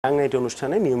Night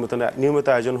অনুষ্ঠানে নিয়মিত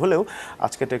আয়োজন হলেও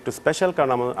আজকে এটা একটু স্পেশাল,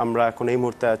 কারণ আমরা এখন এই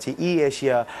মুহূর্তে আছি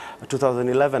eAsia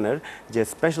 2011 এর যে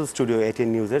স্পেশাল স্টুডিও 18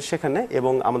 নিউজের সেখানে,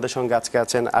 এবং আমাদের সঙ্গে আজকে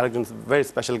আছেন আরেকজন very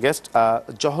special guest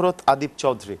জহরত Adib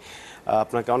Chowdhury.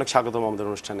 আপনাকে অনেক স্বাগতম আমাদের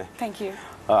অনুষ্ঠানে। Thank you.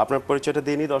 আপনার পরিচয়টা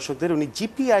দিয়ে নিই দর্শকদের। উনি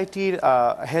জিপিআইটির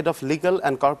head of legal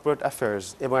and corporate affairs,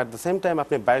 এবং অ্যাট দ্য সেম টাইম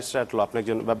আপনি ব্যারিস্টার অ্যাট ল, আপনি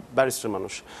একজন ব্যারিস্টার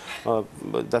মানুষ।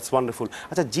 That's wonderful.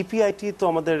 আচ্ছা, জিপিআইটি তো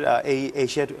আমাদের এই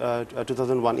এশিয়া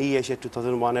 2001 eAsia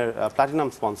 2001 এর প্লাটিনাম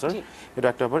স্পন্সর, এটা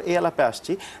একটা ব্যাপার। এই আলাপে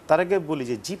আসছি, তার আগে বলি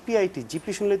যে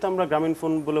জিপি শুনলেই তো আমরা গ্রামীণ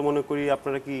ফোন বলে মনে করি।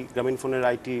 আপনারা কি গ্রামীণ ফোনের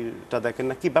আইটিটা দেখেন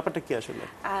না? কি ব্যাপারটা কি আসলে?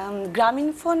 গ্রামীণ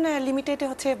ফোন লিমিটেড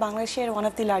হচ্ছে বাংলাদেশের one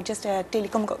of the largest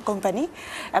telecom company,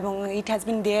 এবং it has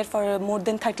been there for more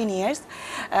then 13 years.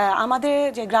 আমাদের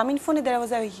যে গ্রামীণ ফোনে দেয়ার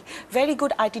ওয়াজ a very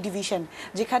good IT division,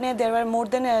 যেখানে there were more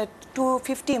then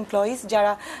 250 employees,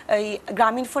 যারা এই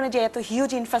গ্রামীণ ফোনে যে এত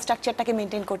হিউজ ইনফ্রাস্ট্রাকচারটাকে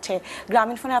মেনটেন করছে।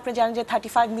 গ্রামীণ ফোনে আপনি জানেন যে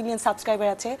 35 মিলিয়ন সাবস্ক্রাইবার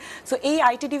আছে। সো এই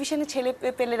আইটি ডিভিশনের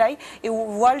ছেলেপেলেরাই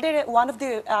ওয়ার্ল্ডের one of the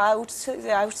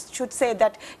I should say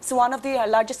that it's one of the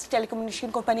largest telecommunication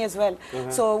company as well.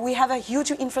 So we have a huge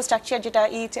infrastructure যেটা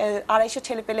এই 250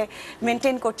 ছেলেপেলে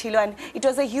মেনটেন করছিল, and it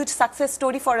was a huge success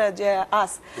story for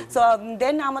us. So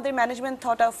then আমাদের management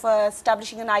thought of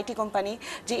establishing an IT company,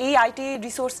 যে এই IT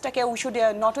রিসোর্সটাকে we should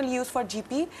not only use for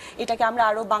GP, এটাকে আমরা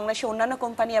আরও বাংলাদেশে অন্যান্য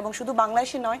কোম্পানি এবং শুধু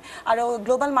বাংলাদেশে নয় আরও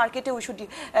গ্লোবাল মার্কেটে উই শুড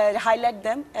হাইলাইট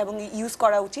দেম এবং ইউজ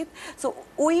করা উচিত। সো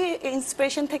ওই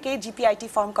ইন্সপিরেশন থেকে জিপিআইটি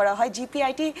ফর্ম করা হয়।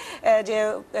 জিপিআইটি যে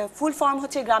ফুল ফর্ম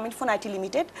হচ্ছে গ্রামীণ ফোন আইটি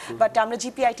লিমিটেড, বাট আমরা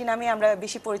জিপিআইটি নামে আমরা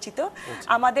বেশি পরিচিত।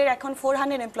 আমাদের এখন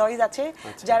 400 এমপ্লয়িজ আছে,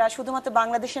 যারা শুধুমাত্র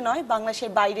বাংলাদেশে নয়,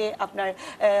 বাংলাদেশের বাইরে আপনার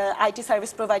আইটি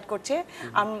সার্ভিস প্রোভাইড করছে।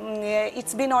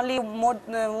 It's been only more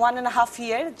 1.5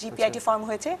 year জিপিআইটি form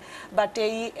হয়েছে, বাট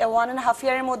এই 1.5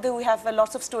 ইয়ারের মধ্যে we have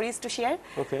lots of stories to share.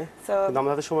 Okay, so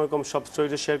আমাদের সময় কম, সব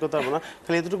স্টোরিটা শেয়ার করতে পারবো না।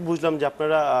 খালি এতটুকু বুঝলাম যে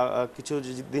আপনারা কিছু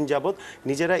দিন যাবত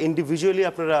নিজেরা ইন্ডিভিজুয়ালি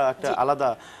আপনারা একটা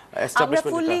আলাদা আমরা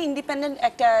ফুললি ইন্ডিপেন্ডেন্ট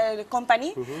একটা কোম্পানি।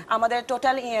 আমাদের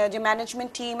টোটাল যে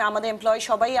ম্যানেজমেন্ট টিম, আমাদের এমপ্লয়ি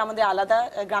সবাই আমাদের আলাদা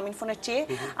গ্রামীণ ফোনের চেয়ে।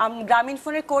 গ্রামীণ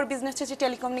ফোনের কোর বিজনেস হচ্ছে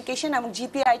টেলিকমিউনিকেশন, এবং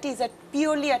জিপিআইটি is a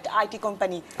purely IT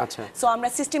company. আচ্ছা, সো আমরা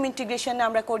সিস্টেম ইন্টিগ্রেশন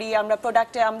আমরা করি, আমরা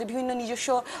প্রোডাক্ট, আমাদের বিভিন্ন নিজস্ব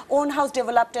ওন হাউস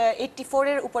ডেভেলপড 84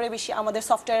 এর উপরে বেশি আমাদের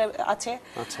সফটওয়্যার আছে।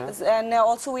 And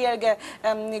also we are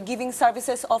giving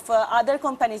services of other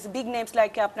companies, big names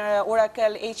like আপনার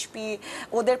ওরাকেল, এইচপি,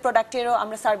 ওদের প্রোডাক্টেরও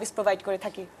আমরা সার্ভিস প্রোভাইড করে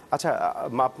থাকি। আচ্ছা,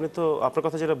 আপনি তো আপনার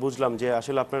কথা যেটা বুঝলাম যে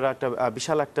আসলে আপনারা একটা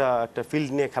বিশাল একটা ফিল্ড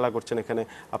নিয়ে খেলা করছেন এখানে।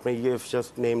 আপনি UF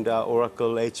just named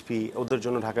Oracle, HP, ওদের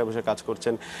জন্য ঢাকায় বসে কাজ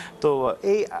করছেন। তো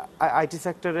এই আইটি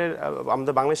সেক্টরের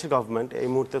আমাদের বাংলাদেশের গভর্নমেন্ট এই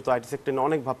মুহূর্তে তো আইটি সেক্টর নিয়ে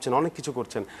অনেক ভাবছেন, অনেক কিছু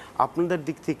করছেন। আপনাদের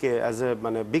দিক থেকে অ্যাজ এ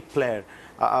মানে বিগ প্লেয়ার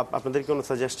আপনাদের কোনো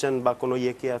সাজেশন বা কোনো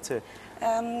ইয়ে কি আছে?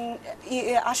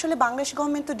 আসলে বাংলাদেশ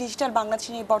গভর্নমেন্ট তো ডিজিটাল বাংলাদেশ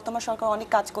নিয়ে বর্তমান সরকার অনেক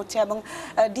কাজ করছে, এবং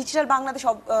ডিজিটাল বাংলাদেশ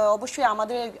অবশ্যই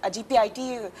আমাদের জিপিআইটি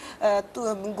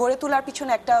গড়ে তোলার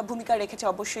পিছনে একটা ভূমিকা রেখেছে,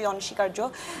 অবশ্যই অনস্বীকার্য।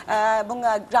 এবং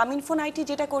গ্রামীণ ফোন আইটি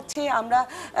যেটা করছে, আমরা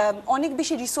অনেক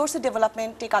বেশি রিসোর্স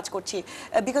ডেভেলপমেন্টে কাজ করছি,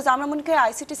 বিকজ আমরা মনে করি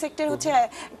আইসিটি সেক্টর হচ্ছে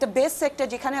একটা বেস্ট সেক্টর,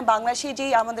 যেখানে বাংলাদেশে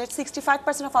যেই আমাদের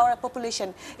 65% of our population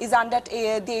is under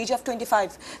the age of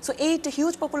 25। So এই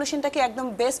হিউজ পপুলেশনটাকে একদম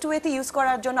বেস্ট ওয়েতে ইউজ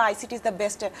করার জন্য ICT is the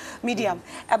best medium,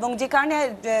 এবং যে কারণে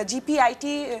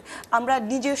জিপিআইটি আমরা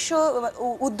নিজস্ব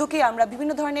উদ্যোগে আমরা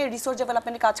বিভিন্ন ধরনের রিসোর্স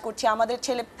ডেভেলপমেন্টের কাজ করছি। আমাদের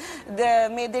ছেলে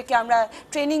মেয়েদেরকে আমরা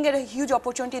ট্রেনিংয়ের হিউজ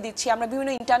অপরচুনিটি দিচ্ছি। আমরা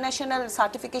বিভিন্ন ইন্টারন্যাশনাল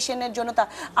সার্টিফিকেশনের জন্য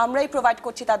আমরাই প্রোভাইড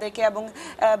করছি তাদেরকে, এবং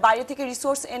বাইরে থেকে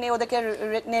রিসোর্স এনে ওদেরকে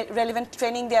রেলিভেন্ট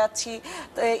ট্রেনিং দেওয়াচ্ছি।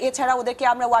 এছাড়া ওদেরকে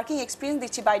আমরা ওয়ার্কিং এক্সপিরিয়েন্স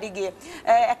দিচ্ছি বাইরে গিয়ে।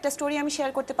 একটা স্টোরি আমি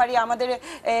শেয়ার করতে পারি। আমাদের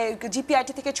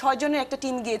জিপিআইটি থেকে 6 জনের একটা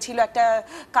টিম গিয়েছিল একটা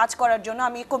কাজ করার জন্য।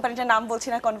 আমি কোম্পানিটার নাম বলছি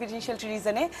না কনফিডেন্সিয়াল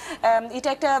রিজনে। এটা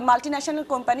একটা মাল্টিন্যাশনাল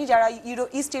কোম্পানি যারা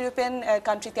ইস্ট ইউরোপিয়ান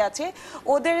কান্ট্রিতে আছে।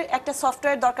 ওদের একটা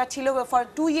সফটওয়্যার দরকার ছিল, ফর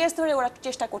 2 ইয়ার্স ধরে ওরা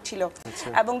চেষ্টা করছিল,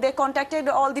 এবং দে contacted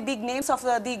all the big names of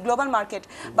the global market,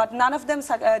 but none of them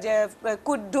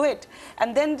could do it.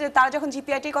 And then তারা যখন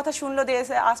জিপিআইটির কথা শুনলো, দে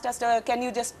আস্তে আস্তে can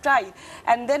you just try.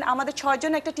 And then আমাদের 6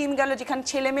 জন একটা টিম গেল, যেখানে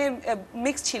ছেলে মেয়ে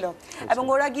মিক্স ছিল, এবং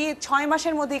ওরা গিয়ে 6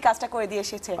 মাসের মধ্যেই কাজটা করে দিয়ে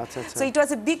এসেছে। So it was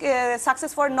a big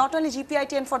success for not only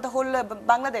জিপিআইটি and for the whole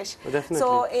Bangladesh. So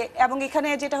এবং এখানে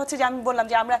যেটা হচ্ছে যে আমি বললাম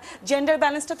যে আমরা জেন্ডার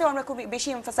ব্যালেন্সটাতেও আমরা খুব বেশি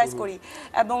এমফাসাইজ করি,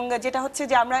 এবং যেটা হচ্ছে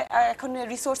যে আমরা এখন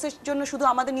রিসোর্সের জন্য শুধু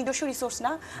আমাদের নিজস্ব রিসোর্স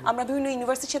না, আমরা বিভিন্ন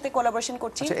ইউনিভার্সিটির সাথে কোলাবোরেশন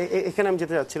করছি। এখানে আমি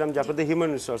যেতে চাচ্ছিলাম যে আপনাদের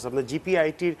হিউম্যান রিসোর্স, আপনাদের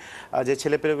জিপিআইটির যে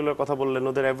ছেলেপেলেগুলোর কথা বললেন,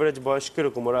 ওদের এভারেজ বয়স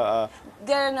কিরকম? ওরা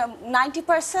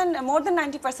 90%, more than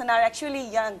 90% are actually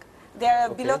young. They are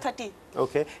below 30.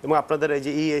 ওকে, এবং আপনাদের এই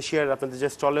যে eAsiaর আপনাদের যে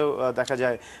স্টলেও দেখা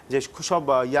যায় যে সব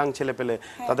ইয়াং ছেলে পেলে,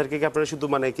 তাদেরকে কি আপনারা শুধু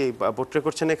মানে কি পোর্ট্রে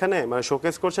করছেন এখানে, মানে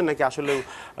শোকেস করছেন, নাকি আসলে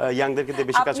ইয়াংদেরকে দিয়ে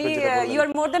বেশি কাজ করতে যেটা বললেন? You R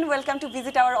more then welcome to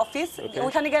visit our office.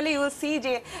 ওখানে গেলে ইউ উইল সি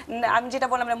যে আমি যেটা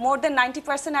বললাম মোর দেন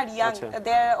 90% আর ইয়াং,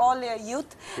 দে আর অল ইউথ,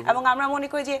 এবং আমরা মনে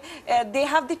করি যে they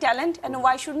have the talent and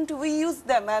Y shouldn't we use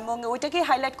them, এবং ওইটাকে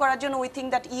হাইলাইট করার জন্য we think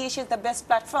that eAsia is the best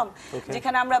platform,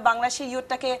 যেখানে আমরা বাংলাদেশের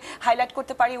ইউথটাকে হাইলাইট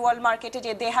করতে পারি ওয়ার্ল্ড মার্কেটে,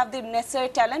 যে they have the necessary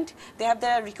talent, they have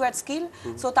the required skill.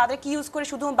 So তাদেরকে ইউজ করে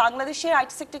শুধু বাংলাদেশের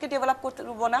আইটি সেক্টরকে ডেভেলপ করতে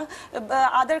পারবো না,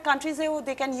 আদার কান্ট্রিজেও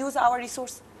they can use hour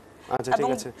resource. আচ্ছা,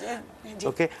 ঠিক আছে,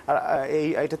 ওকে। আর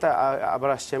এইটাতে আবার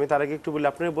আসছি আমি, তার আগে একটু বলি,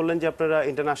 আপনারা বললেন যে আপনারা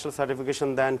ইন্টারন্যাশনাল সার্টিফিকেশন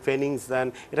দেন, ট্রেনিংস দেন,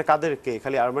 এটা কাদেরকে,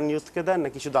 খালি আরবান ইউথকে দেন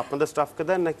নাকি শুধু আপনাদের স্টাফকে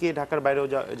দেন, নাকি ঢাকার বাইরেও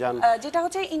যান? যেটা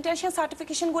হচ্ছে ইন্টারন্যাশনাল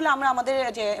সার্টিফিকেশনগুলো আমরা আমাদের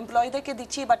যে এমপ্লয়ীদেরকে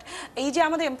দিচ্ছি, বাট এই যে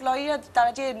আমাদের এমপ্লয়িরা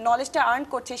তারা যে নলেজটা আর্ন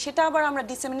করছে সেটা আবার আমরা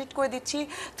ডিসেমিনেট করে দিচ্ছি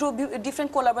through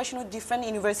different collaboration with different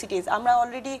universities. আমরা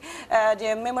অলরেডি যে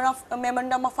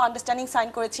মেমোরান্ডাম অফ আন্ডারস্ট্যান্ডিং সাইন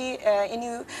করেছি in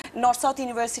north south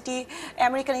university,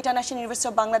 American international university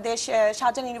of Bangladesh,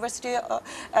 Shahjahan ইউনিভার্সিটির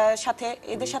সাথে,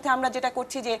 এদের সাথে আমরা যেটা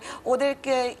করছি যে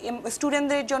ওদেরকে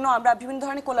স্টুডেন্টদের জন্য আমরা বিভিন্ন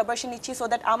ধরনের কোলাবোরেশন নিচ্ছি, সো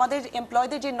দ্যাট আমাদের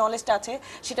এমপ্লয়ীদের যে নলেজটা আছে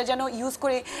সেটা যেন ইউজ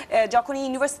করে যখন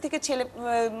ইউনিভার্সিটি থেকে ছেলে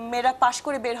মেয়েরা পাশ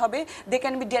করে বের হবে, they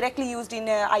can be directly used in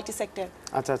IT sector.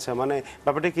 আচ্ছা আচ্ছা, মানে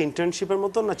ব্যাপারটা কি ইন্টার্নশিপের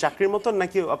মতন না চাকরির মতন,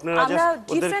 নাকি আপনারা আমরা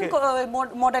ডিফারেন্ট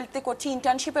মডেলতে করছি,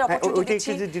 ইন্টার্নশিপের অপরচুনিটি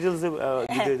দিচ্ছি।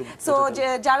 সো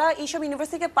যারা এইসব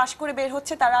ইউনিভার্সিটি থেকে পাশ করে বের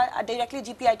হচ্ছে তারা ডাইরেক্টলি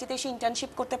জিপিআইটি তে এসে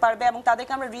ইন্টার্নশিপ করতে পারবে এবং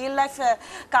তাদেরকে আমরা রিয়েল লাইফ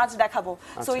কাজ দেখাবো।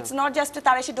 সো ইটস নট জাস্ট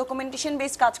তারা এসে ডকুমেন্টেশন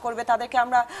বেসড কাজ করবে, তাদেরকে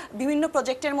আমরা বিভিন্ন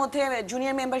প্রজেক্টের মধ্যে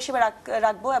জুনিয়র মেম্বার হিসেবে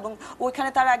রাখবো এবং ওইখানে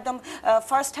তারা একদম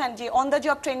ফার্স্ট হ্যান্ড যে অন দ্য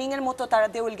জব ট্রেনিং এর মতো তারা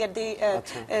they will get the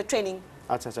training.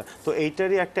 আচ্ছা আচ্ছা, তো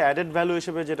এইটারই একটা অ্যাডেড ভ্যালু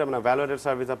হিসেবে যেটা মানে ভ্যালু অ্যাডেড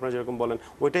সার্ভিস আপনারা যেরকম বলেন,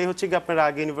 ওইটাই হচ্ছে কি আপনারা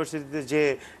আগে ইউনিভার্সিটিতে যে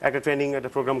একটা ট্রেনিং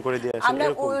একটা প্রোগ্রাম করে দিয়ে আসেন? আমরা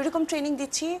ওইরকম ট্রেনিং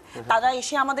দিচ্ছি, তারা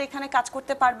এসে আমাদের এখানে কাজ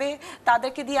করতে পারবে,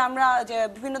 তাদেরকে দিয়ে আমরা যে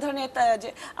বিভিন্ন ধরনের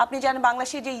আপনি জানেন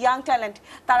বাংলাদেশের যে ইয়াং ট্যালেন্ট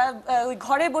তারা ওই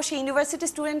ঘরে বসে ইউনিভার্সিটি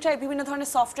স্টুডেন্টরা বিভিন্ন ধরনের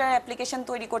সফটওয়্যার অ্যাপ্লিকেশন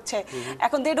তৈরি করছে,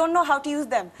 এখন they don't know how to use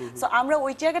them, so আমরা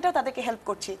ওই জায়গাটা তাদেরকে হেল্প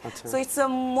করছি। So it's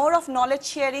more of knowledge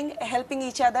sharing, helping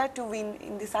each other to win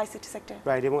in this ICT sector.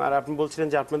 Right, এবং আর আপনি বলছিলেন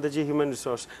যে আপনাদের যে হিউম্যান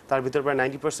রিসোর্স তার ভিতর প্রায়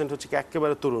 90% হচ্ছে কি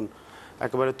একেবারে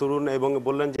তরুণ, এবং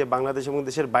বললেন যে বাংলাদেশ এবং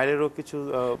দেশের বাইরেরও কিছু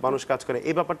মানুষ কাজ করে,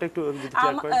 এই ব্যাপারটা একটু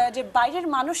ক্লিয়ার করেন। যে বাইরের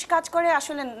মানুষ কাজ করে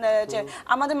আসলে যে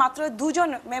আমাদের মাত্র 2 জন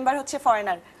মেম্বার হচ্ছে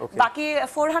ফরেনার, বাকি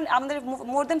 400 আমাদের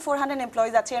মোর দেন 400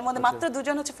 এমপ্লয়িজ আছে, এর মধ্যে মাত্র 2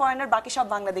 জন হচ্ছে ফরেনার, বাকি সব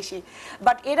বাংলাদেশি,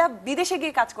 বাট এরা বিদেশে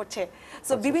গিয়ে কাজ করছে।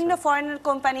 সো বিভিন্ন ফরেনার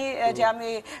কোম্পানি, যে আমি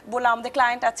বললাম আমাদের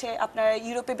ক্লায়েন্ট আছে, আপনার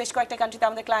ইউরোপে বেশ কয়েকটা কান্ট্রিতে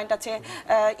আমাদের ক্লায়েন্ট আছে,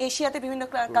 এশিয়াতে বিভিন্ন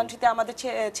কান্ট্রিতে আমাদের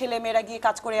ছেলে মেয়েরা গিয়ে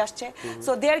কাজ করে আসছে।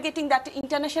 So they are getting that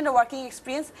international working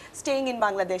experience staying in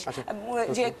Bangladesh,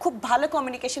 যে খুব ভালো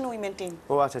কমিউনিকেশন উই মেইনটেইন।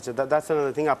 ও আচ্ছা আচ্ছা, দ্যাটস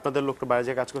অ্যানাদার থিং, আপনাদের লোকটা বাইরে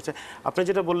যে কাজ করছে। আপনি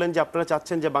যেটা বললেন যে আপনারা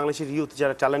চাচ্ছেন যে বাংলাদেশের ইউথ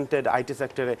যারা ট্যালেন্টেড আইটি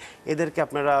সেক্টরে, এদেরকে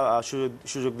আপনারা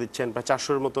সুযোগ দিচ্ছেন, প্রায়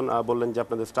 400-এর মতন বললেন যে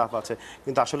আপনাদের স্টাফ আছে,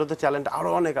 কিন্তু আসলে তো ট্যালেন্ট আরও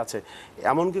অনেক আছে।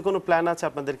 এমন কি কোনো প্ল্যান আছে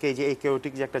আপনাদেরকে, এই যে এই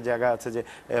কেওটিক যে একটা জায়গা আছে যে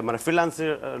মানে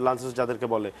ফ্রিল্যান্সার যাদেরকে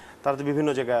বলে, তারা তো বিভিন্ন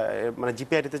জায়গায় মানে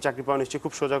জিপিআইটিতে চাকরি পাওয়া নিশ্চয়ই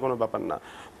খুব সোজা কোনো ব্যাপার না,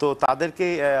 তো তাদেরকে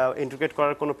ইন্টিগ্রেট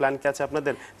করার কোনো প্ল্যান কি আছে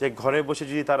আপনাদের, যে ঘরে বসে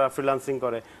যদি তারা ফ্রিল্যান্সিং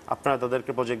করে আপনারা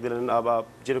তাদেরকে প্রজেক্ট দিলেন, বা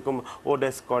যেরকম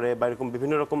ওডেস্ক করে বা এরকম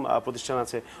বিভিন্ন রকম প্রতিষ্ঠান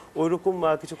আছে, ওইরকম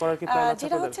কিছু করার কি প্ল্যান আছে?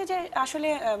 যেটা হচ্ছে যে আসলে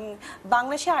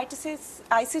বাংলাদেশে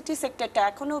আইসিটি সেক্টরটা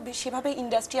এখনো সেভাবে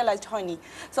ইন্ডাস্ট্রিয়ালাইজড হয়নি।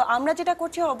 সো আমরা যেটা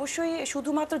করছি অবশ্যই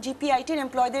শুধুমাত্র জিপিআইটির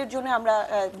এমপ্লয়ীদের জন্য আমরা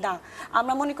না,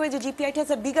 আমরা মনে করি যে জিপিআইটি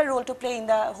has a bigger role to play in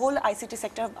the whole ICT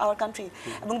sector of our country,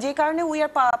 এবং যে কারণে উই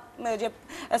আর যে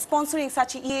স্পন্সরিং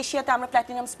সাচ eAsiaতে আমরা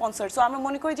প্ল্যাটিনাম স্পন্সর। সো আমরা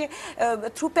মনে করি যে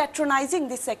থ্রু প্যাট্রোনাইজিং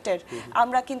দিস সেক্টর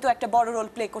আমরা কিন্তু একটা বড় রোল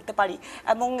প্লে করতে পারি।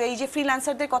 এবং এই যে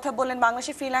ফ্রিল্যান্সারদের কথা বললেন,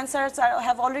 বাংলাদেশের freelancers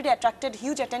have already attracted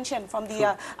huge attention from the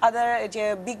আদার যে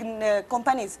বিগ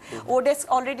কোম্পানিজ। ওডেস্ক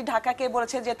অলরেডি ঢাকাকে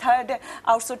বলেছে যে 3rd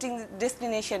আউটসোর্সিং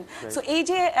ডেস্টিনেশন। সো এই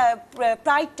যে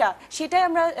প্রাইডটা সেটাই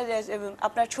আমরা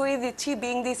আপনার ছড়িয়ে দিচ্ছি,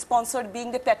 being the sponsor, being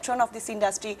the patron of this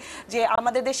industry, যে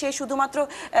আমাদের দেশে শুধুমাত্র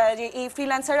যে এই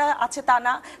ফ্রিল্যান্সাররা আছে তা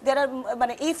না,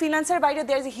 মানে এই ফ্রিল্যান্সার বাইরে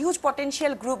there is a huge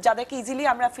potential group যাদেরকে ইজিলি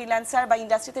আমরা ফ্রিল্যান্সার বা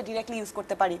ইন্ডাস্ট্রিতে ডিরেক্টলি ইউজ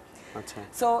করতে পারি।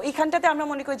 সো এইখানটাতে আমরা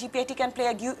মনে করি জিপিআইটি ক্যান প্লে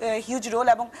হিউজ রোল,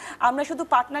 এবং আমরা শুধু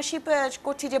পার্টনারশিপ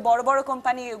করছি যে বড় বড়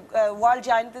কোম্পানি ওয়ার্ল্ড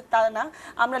জায়ান্ট তা না,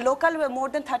 আমরা লোকাল মোর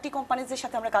দেন 30 কোম্পানিজের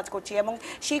সাথে আমরা কাজ করছি, এবং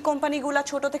সেই কোম্পানিগুলো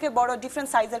ছোট থেকে বড় ডিফারেন্ট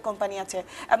সাইজের কোম্পানি আছে,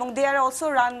 এবং দে are also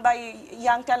run by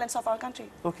young talents of our country.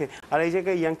 ওকে, আর এই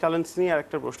জায়গায় ইয়াং ট্যালেন্টস নিয়ে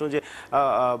আরেকটা প্রশ্ন, যে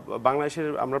বাংলাদেশের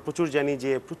আমরা প্রচুর জানি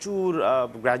যে প্রচুর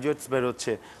গ্র্যাজুয়েটস বের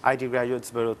হচ্ছে, আইটি গ্র্যাজুয়েটস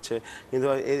বের হচ্ছে, কিন্তু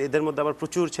এদের মধ্যে আবার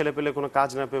প্রচুর ছেলে পেলে কোনো কাজ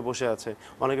না পেয়ে বসে আছে,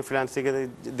 অনেকে ফ্রিল্যান্সিং এর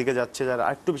দিকে যাচ্ছে যারা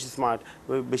আরেকটু বেশি স্মার্ট,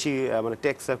 বেশি মানে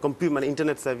টেক মানে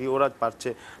ইন্টারনেট সেভি, ওরা পারছে,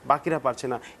 বাকিরা পারছে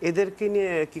না, এদেরকে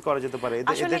নিয়ে কি করা যেতে পারে?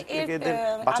 এদের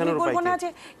বাঁচানোর উপায় কি? আমি বলবো না যে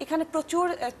এখানে প্রচুর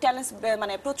ট্যালেন্টস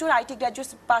মানে প্রচুর আইটি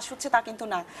গ্র্যাজুয়েটস পাস হচ্ছে তা কিন্তু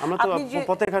না। আমরা তো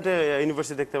পথে ঘাটে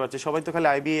ইউনিভার্সিটি দেখতে পাচ্ছি, সবাই তো খালি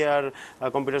আইবি আর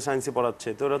কম্পিউটার সায়েন্সে পড়াচ্ছে,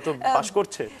 তো ওরা তো পাস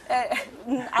করছে।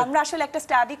 আমরা আসলে একটা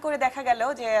স্টাডি করে দেখা গেল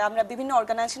যে আমরা বিভিন্ন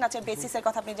অর্গানাইজেশন আছে, বেসিসের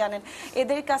কথা আপনি জানেন,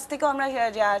 এদের কাছ থেকেও আমরা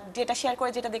ডেটা শেয়ার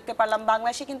করে যেটা দেখতে পারলাম,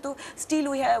 বাংলাদেশে কিন্তু still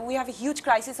we have huge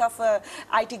crisis of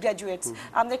IT graduates.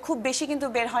 আমাদের খুব বেশি কিন্তু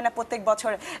বের হয় না প্রত্যেক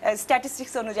বছর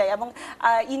স্ট্যাটিস্টিক্স অনুযায়ী, এবং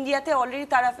ইন্ডিয়াতে অলরেডি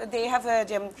তারা দে হ্যাভ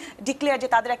ডিক্লেয়ার যে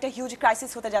তাদের একটা হিউজ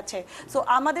ক্রাইসিস হতে যাচ্ছে। সো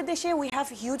আমাদের দেশে উই হ্যাভ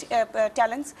হিউজ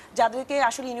ট্যালেন্টস, যাদেরকে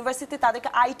আসলে ইউনিভার্সিটিতে তাদেরকে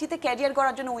আইটিতে ক্যারিয়ার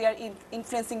করার জন্য we are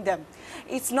influencing them.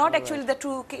 It's not actually the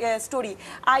true story.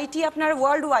 IT আপনার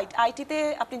ওয়ার্ল্ড ওয়াইড, আইটিতে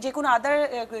আপনি যে কোনো আদার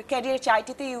ক্যারিয়ার চাই,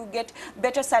 আইটিতে you get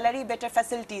better salary, better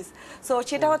facilities. So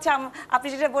সেটা হচ্ছে আপনি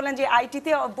যেটা বললেন যে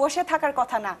আইটিতে বসে থাকার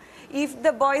কথা না। If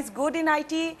the boy is good in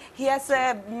IT, he has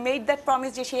made that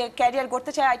promise যে সে ক্যারিয়ার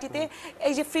করতে চায় আইটিতে,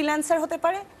 এই যে ফ্রিল্যান্সার হতে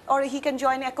পারে, or he can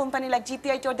join a company like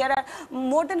GPIT, or there are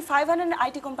more than 500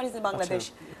 IT companies in Bangladesh.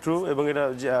 True, এবং এটা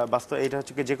বাস্তব, এটা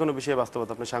হচ্ছে যে কোনো বিষয়ে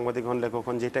বাস্তবতা, আপনি সাংবাদিক হন, লেখক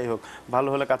হন, যেটাই হোক, ভালো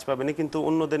হলে কাজ পাবেনই, কিন্তু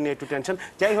অন্যদের নিয়ে একটু টেনশন।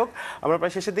 যাই হোক, আমরা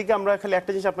প্রায় শেষের দিকে, আমরা খালি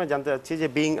একটা জিনিস আপনার জানতে চাচ্ছি যে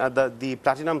being the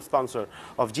platinum sponsor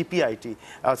of জিপিআইটি,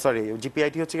 sorry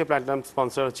জিপিআইটি হচ্ছে কি প্ল্যাটিনাম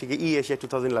স্পন্সর হচ্ছে কি eAsia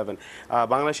 2011,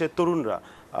 বাংলাদেশের তরুণরা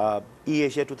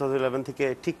eAsia 2011 থেকে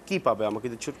ঠিক কি পাবে? আমাকে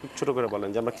যদি ছোট করে বলেন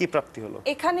যে আমরা কি প্রাপ্তি হলো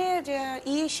এখানে। যে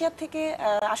eAsia থেকে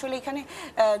আসলে এখানে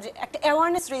একটা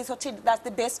অ্যাওয়ারনেস রেজ হচ্ছে, দ্যাটস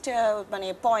দ্য বেস্ট মানে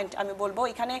পয়েন্ট আমি বলবো।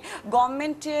 এখানে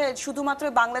গভর্নমেন্ট শুধুমাত্র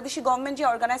বাংলাদেশি গভর্নমেন্ট যে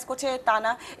অর্গানাইজ করছে তা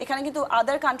না, এখানে কিন্তু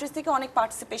আদার কান্ট্রিজ থেকে অনেক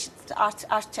পার্টিসিপেশন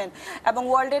আসছেন, এবং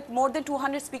ওয়ার্ল্ডের মোর দেন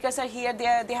 200 speakers R here,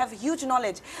 they have huge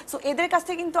knowledge. So এদের কাছ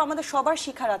থেকে কিন্তু আমাদের সবার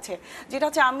শিখার আছে, যেটা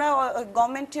হচ্ছে আমরা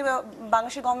গভর্নমেন্ট,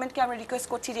 বাংলাদেশের গভর্নমেন্টকে আমরা রিকোয়েস্ট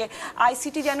করছি যে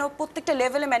আইসিটি যেন প্রত্যেকটা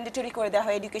লেভেলে ম্যান্ডেটরি করে দেওয়া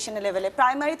হয়, এডুকেশনের লেভেলে।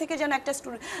 প্রাইমারি থেকে যেন একটা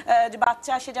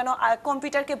বাচ্চা সে যেন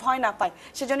কম্পিউটারকে ভয় না পায়,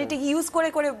 সে যেন এটা ইউজ করে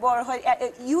করে বড় হয়,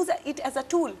 use it as a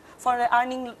tool for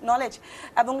earning knowledge,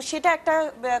 এবং সেটা একটা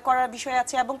করার বিষয়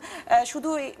আছে। এবং শুধু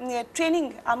ট্রেনিং,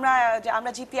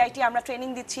 আমরা জিপিআইটি আমরা ট্রেনিং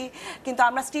দিচ্ছি, কিন্তু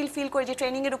আমরা স্টিল ফিল করি যে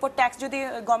ট্রেনিংয়ের উপর ট্যাক্স যদি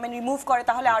গভর্নমেন্ট রিমুভ করে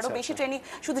তাহলে আরও বেশি ট্রেনিং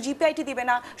শুধু জিপিআইটি দিবে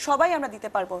না, সবাই আমরা দিতে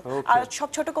পারবো, আর সব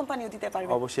ছোট কোম্পানিও দিতে পারবে।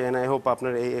 অবশ্যই, আই হোপ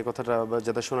আপনার এই কথাটা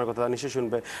যাতে শোনার কথা নিশ্চয়ই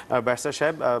শুনবে। ব্যারিস্টার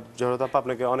সাহেব, জহরত আপা,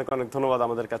 আপনাকে অনেক অনেক ধন্যবাদ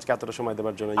আমাদের কাছে এতটা সময়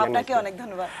দেওয়ার জন্য। আপনাকে অনেক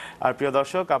ধন্যবাদ। আর প্রিয়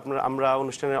দর্শক, আমরা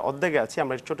অনুষ্ঠানের অর্ধেকে আছি,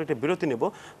 আমরা ছোট একটা বিরতি নেব,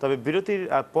 তবে বিরতির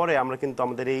পরে আমরা কিন্তু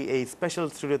আমাদের এই স্পেশাল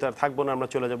স্টুডিওতে আর থাকবো না, আমরা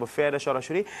চলে যাব ফেয়ারে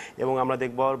সরাসরি, এবং আমরা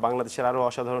দেখব বাংলাদেশের আরও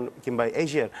অসাধারণ কিংবা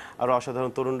এশিয়ার আরও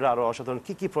অসাধারণ তরুণরা আরও অসাধারণ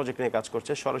কি কি প্রজেক্ট নিয়ে কাজ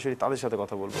করছে, সরাসরি তাদের সাথে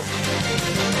কথা বলবো।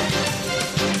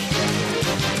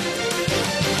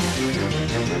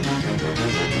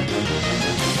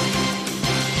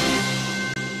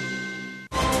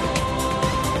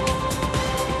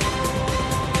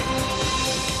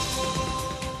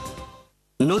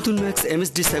 নতুন ম্যাক্স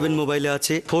MSD7 মোবাইলে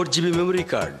আছে 4GB memory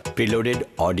card, preloaded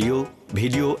audio,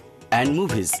 video and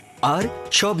movies, আর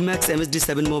সব ম্যাক্স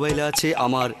MSD7 মোবাইলে আছে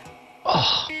আমার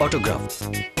অটোগ্রাফ।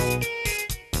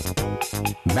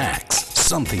 Max,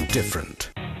 something different.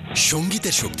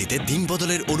 সঙ্গীতের শক্তিতে দিন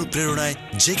বদলের অনুপ্রেরণায়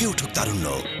জেগে উঠুক তারুণ্য।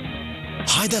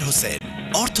 হায়দার হোসেন,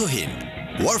 অর্থহীন,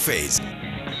 ওয়ারফেজ,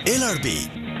 LRB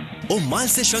ও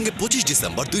মাইলসের সঙ্গে 25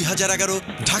 ডিসেম্বর 2011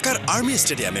 ঢাকার আর্মি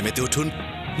স্টেডিয়ামে মেতে উঠুন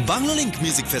বাংলালিংক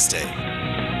মিউজিক ফেস্টে।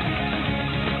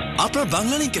 আপনার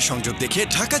বাংলালিংকের সংযোগ দেখে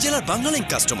ঢাকা জেলার বাংলালিংক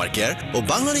কাস্টমার কেয়ার ও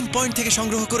বাংলালিংক পয়েন্ট থেকে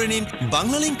সংগ্রহ করে নিন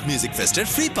বাংলালিংক মিউজিক ফেস্টের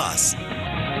ফ্রি পাস।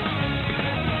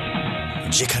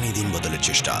 যেখানেই দিন বদলের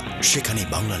চেষ্টা, সেখানেই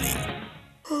বাংলালিংক।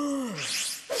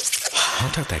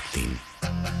 হঠাৎ একদিন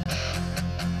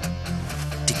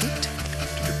টিকিট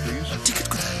টিকিট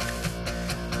কোথায়?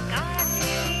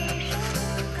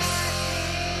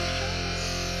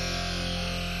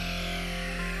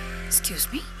 Excuse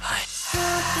me? Hi.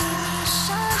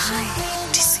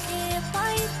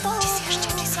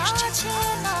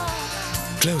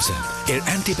 Close up এর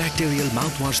অ্যান্টিব্যাকটেরিয়াল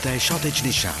মাউথওয়াশ দেয় সতেজ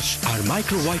নিঃশ্বাস, আর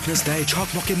মাইক্রো হোয়াইটনেস দেয়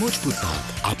ঝকমকে মজবুত দাঁত।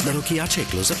 আপনারও কি আছে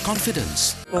ক্লোজ আপ কনফিডেন্স?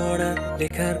 পড়া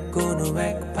লেখার কোনো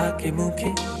এক ফাঁকে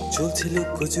মুখে চলছে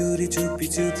লুকোচুরি, চুপি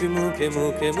চুপি, মুখে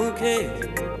মুখে মুখে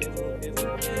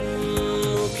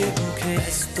মুখে মুখে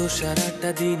ব্যস্ত সারাটা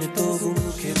দিন, তবু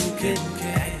মুখে মুখে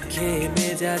মুখে খেয়ে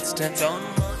মেজাজটা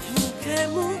মুখে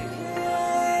মুখে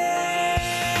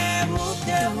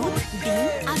ডিম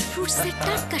আর ফ্রুটসের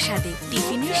টাটকা স্বাদে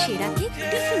টিফিনের সেরা কেক,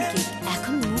 টিফিন কেক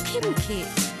এখন মুখে মুখে।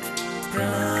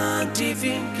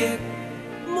 টিফিন কেক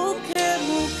মুখে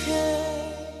মুখে।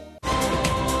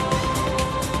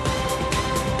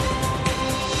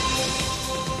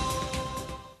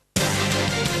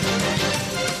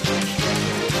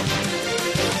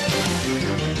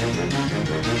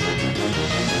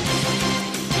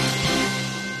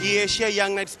 এশিয়া ইয়াং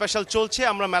নাইট স্পেশাল চলছে,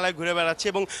 আমরা মেলায় ঘুরে বেড়াচ্ছি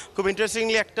এবং খুব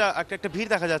ইন্টারেস্টিংলি একটা ভিড়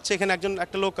দেখা যাচ্ছে। এখানে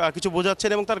একটা লোক কিছু বোঝাচ্ছেন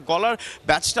এবং তার গলার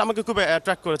ব্যাচটা আমাকে খুব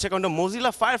অ্যাট্রাক্ট করেছে, কারণ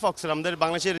মোজিলা ফায়ারফক্সের, আমাদের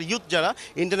বাংলাদেশের ইউথ যারা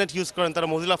ইন্টারনেট ইউজ করেন তারা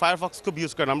মোজিলা ফায়ারফক্স খুব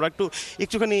ইউজ করেন। আমরা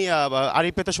একটুখানি আড়ি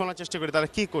পেতে শোনার চেষ্টা করি তারা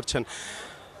কী করছেন।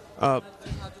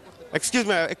 এক্সকিউজ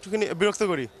মি, একটুখানি বিরক্ত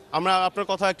করি, আমরা আপনার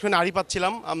কথা একটুখানি আড়ি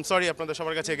পাচ্ছিলাম। সরি আপনাদের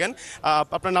সবার কাছে এগেন।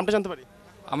 আপনার নামটা জানতে পারি?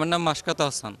 আমার নাম মাশকাত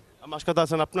হাসান। মাশকাত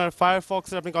হাসান, আপনার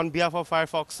ফায়ারফক্সের আপনি অন বিহাফ অফ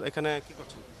ফায়ারফক্স এখানে কী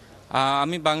করছেন?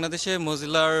 আমি বাংলাদেশে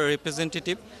মোজিলার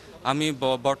রিপ্রেজেন্টেটিভ। আমি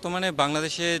বর্তমানে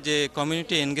বাংলাদেশে যে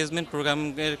কমিউনিটি এনগেজমেন্ট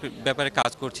প্রোগ্রামের ব্যাপারে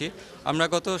কাজ করছি। আমরা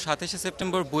গত 27শে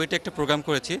সেপ্টেম্বর বুয়েটে একটা প্রোগ্রাম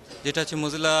করেছি, যেটা হচ্ছে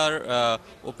মোজিলার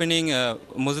ওপেনিং,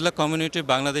 মোজিলা কমিউনিটির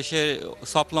বাংলাদেশে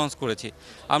সফট লঞ্চ করেছি।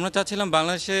 আমরা চাচ্ছিলাম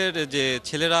বাংলাদেশের যে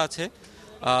ছেলেরা আছে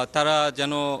তারা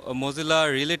যেন মোজিলা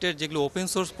রিলেটেড যেগুলো ওপেন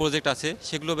সোর্স প্রজেক্ট আছে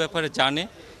সেগুলো ব্যাপারে জানে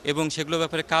এবং সেগুলো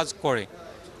ব্যাপারে কাজ করে।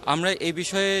 আমরা এই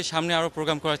বিষয়ে সামনে আরও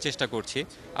প্রোগ্রাম করার চেষ্টা করছি।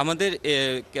 আমাদের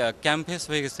ক্যাম্পেস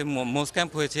হয়ে গেছে, মোজ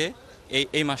ক্যাম্প হয়েছে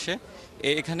এই মাসে।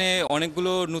 এখানে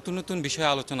অনেকগুলো নতুন নতুন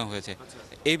বিষয়ে আলোচনা হয়েছে।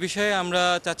 এই বিষয়ে আমরা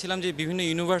চাচ্ছিলাম যে বিভিন্ন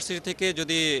ইউনিভার্সিটি থেকে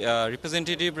যদি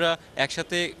রিপ্রেজেন্টেটিভরা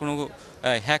একসাথে কোনো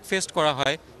হ্যাক ফেস্ট করা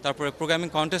হয়, তারপরে প্রোগ্রামিং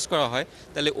কন্টেস্ট করা হয়,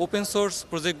 তাহলে ওপেন সোর্স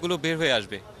প্রজেক্টগুলো বের হয়ে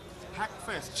আসবে।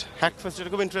 হ্যাক ফেস্ট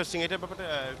এটা খুব ইন্টারেস্টিং, এটা ব্যাপারটা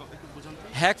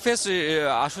হ্যাক ফেস্ট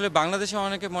আসলে বাংলাদেশে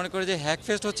অনেকে মনে করে যে হ্যাক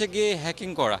ফেস্ট হচ্ছে গিয়ে হ্যাকিং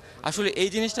করা। আসলে এই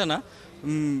জিনিসটা না,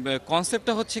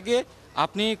 কনসেপ্টটা হচ্ছে গিয়ে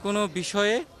আপনি কোনো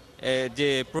বিষয়ে যে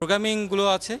প্রোগ্রামিংগুলো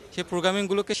আছে সেই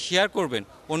প্রোগ্রামিংগুলোকে শেয়ার করবেন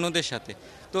অন্যদের সাথে।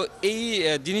 তো এই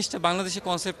জিনিসটা বাংলাদেশে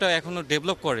কনসেপ্টটা এখনও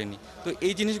ডেভেলপ করেনি। তো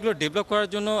এই জিনিসগুলো ডেভেলপ করার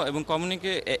জন্য এবং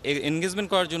কমিউনিকে এনগেজমেন্ট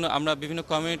করার জন্য আমরা বিভিন্ন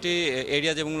কমিউনিটি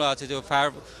এরিয়া যেগুলো আছে, যে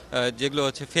যেগুলো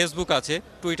হচ্ছে ফেসবুক আছে,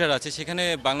 টুইটার আছে, সেখানে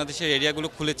বাংলাদেশের এরিয়াগুলো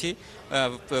খুলেছি,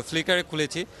 ফ্লিকারে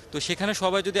খুলেছি। তো সেখানে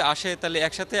সবাই যদি আসে তাহলে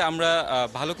একসাথে আমরা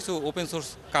ভালো কিছু ওপেন সোর্স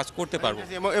কাজ করতে পারবো।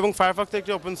 এবং ফায়ারফক্স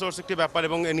একটি ওপেন সোর্স একটি ব্যাপার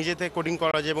এবং নিজে থেকে কোডিং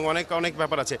করা যায় এবং অনেক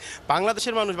ব্যাপার আছে।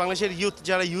 বাংলাদেশের মানুষ, বাংলাদেশের ইউথ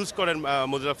যারা ইউজ করেন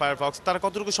মোজিলা ফায়ারফক্স, তারা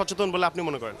কতটুকু সচেতন বলে আপনি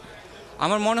মনে করেন?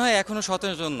 আমার মনে হয় এখনও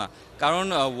সচেতন না, কারণ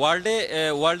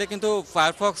ওয়ার্ল্ডে কিন্তু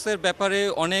ফায়ারফক্সের ব্যাপারে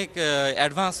অনেক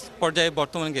অ্যাডভান্স পর্যায়ে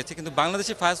বর্তমানে গেছে, কিন্তু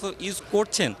বাংলাদেশে ফায়ারফক্স ইউজ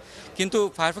করছেন কিন্তু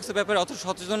ফায়ারফক্সের ব্যাপারে অত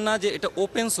সচেতন না যে এটা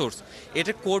ওপেন সোর্স,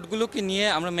 এটার কোডগুলোকে নিয়ে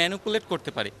আমরা ম্যানিপুলেট করতে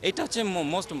পারি। এটা হচ্ছে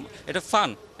এটা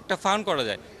একটা ফান করা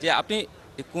যায় যে আপনি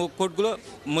কোডগুলো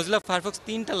মোজিলা ফায়ারফক্স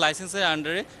 3টা লাইসেন্সের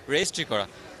আন্ডারে রেজিস্ট্রি করা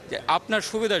আপনার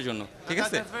সুবিধার জন্য, ঠিক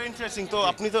আছে? Very interesting. তো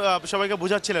আপনি তো সবাইকে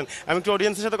বোঝাচ্ছিলেন, আমি একটু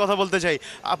অডিয়েন্সের সাথে কথা বলতে চাই।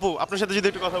 আপু, আপনার সাথে যদি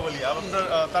একটু কথা বলি, আপনার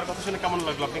তার কথা শুনে কেমন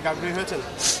লাগলো? আপনি আগ্রহী হয়েছেন?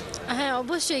 হ্যাঁ,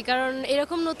 অবশ্যই, কারণ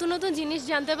এরকম নতুন নতুন জিনিস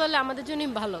জানতে পারলে আমাদের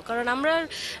জন্যই ভালো। কারণ আমরা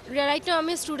রাইট নাও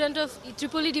আমি student of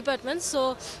Tripoli department, so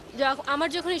আমার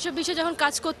যখন এইসব বিষয়ে যখন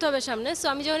কাজ করতে হবে সামনে, সো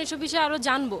আমি যখন এইসব বিষয়ে আরও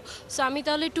জানবো, সো আমি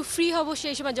তাহলে একটু ফ্রি হব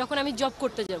সেই সময় যখন আমি জব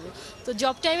করতে যাব। তো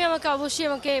জব টাইমে অবশ্যই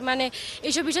আমাকে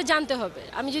এইসব বিষয়ে জানতে হবে।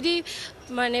 আমি যদি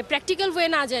প্র্যাকটিক্যাল ওয়ে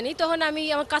না জানি তখন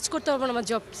আমার কাজ করতে পারবো না আমার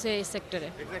জব সেক্টরে।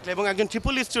 এবং একজন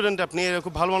ট্রিপলি স্টুডেন্ট, আপনি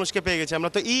খুব ভালো মানুষকে পেয়ে গেছে। আমরা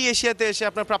তো এশিয়াতে এসে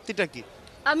আপনার প্রাপ্তিটা কি?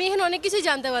 আমি এখানে অনেক কিছুই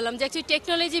জানতে পারলাম, যে অ্যাকচুয়ালি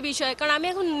টেকনোলজি বিষয়ে, কারণ আমি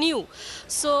এখন নিউ।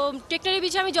 সো টেকনোলজি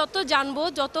বিষয়ে আমি যত জানবো,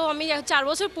 আমি 4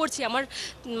 বছর পড়ছি, আমার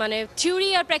থিওরি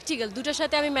আর প্র্যাকটিক্যাল দুটোর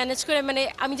সাথে আমি ম্যানেজ করে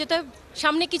আমি যাতে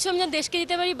সামনে কিছু আমি দেশকে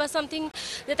দিতে পারি বা সামথিং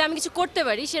যাতে আমি কিছু করতে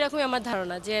পারি, সেরকমই আমার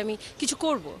ধারণা যে আমি কিছু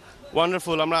করব।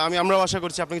 ওয়ান্ডারফুল। আমরাও আশা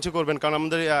করছি আপনি কিছু করবেন, কারণ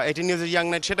আমাদের 18 নিউজের ইয়াং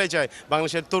নাইট সেটাই চায়,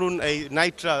 বাংলাদেশের তরুণ এই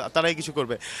নাইটরা তারাই কিছু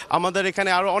করবে। আমাদের এখানে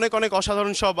আরও অনেক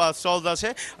অসাধারণ সব স্টলস আছে,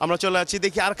 আমরা চলে যাচ্ছি,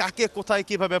 দেখি আর কাকে কোথায়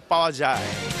কিভাবে পাওয়া যায়।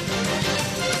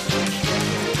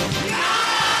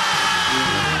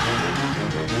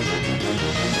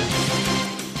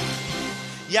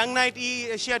 ইয়াং নাইট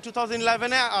এশিয়া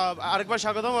 2011-এ আরেকবার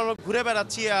স্বাগতম। আমরা ঘুরে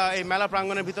বেড়াচ্ছি এই মেলা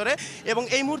প্রাঙ্গণের ভিতরে এবং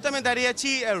এই মুহূর্তে আমি দাঁড়িয়ে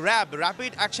আছি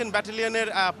র্যাপিড অ্যাকশন ব্যাটালিয়নের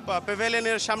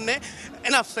প্যাভিলিয়নের সামনে।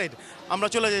 এনাফ সাইড, আমরা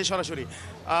চলে যাই সরাসরি।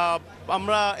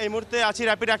 আমরা এই মুহূর্তে আছি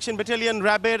র্যাপিড অ্যাকশন ব্যাটালিয়ন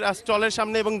র্যাবের স্টলের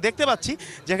সামনে এবং দেখতে পাচ্ছি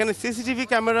যেখানে সিসিটিভি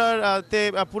ক্যামেরাতে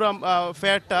পুরো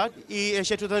ফেয়ারটা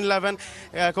এশিয়া 2011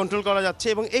 কন্ট্রোল করা যাচ্ছে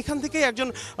এবং এখান থেকেই একজন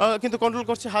কিন্তু কন্ট্রোল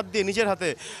করছে হাত দিয়ে, নিজের হাতে।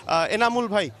 এনামুল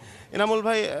ভাই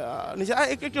নিজে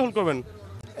একটু হোল্ড করবেন,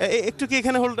 একটু কি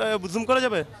এখানে হোল্ড জুম করা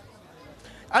যাবে?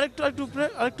 আরেকটু উপরে,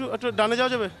 আরেকটু ডানে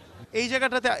যাওয়া যাবে? এই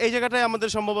জায়গাটায় আমাদের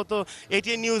সম্ভবত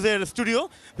এটিএন নিউজের স্টুডিও।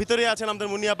 ভিতরে আছেন আমাদের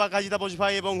মুনিয়াপা, কাজী তাপস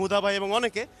ভাই এবং হুদা ভাই এবং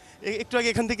অনেকে। একটু আগে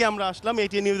এখান থেকে আমরা আসলাম,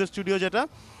 এটিএন নিউজের স্টুডিও যেটা,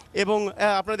 এবং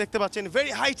আপনারা দেখতে পাচ্ছেন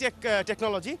ভেরি হাই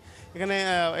টেকনোলজি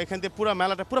এখান থেকে পুরো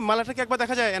মেলাটাকে একবার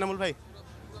দেখা যায় এনামুল ভাই?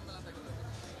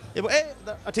 এবং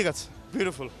ঠিক আছে,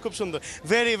 বিউটিফুল, খুব সুন্দর,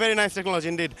 ভেরি নাইস টেকনোলজি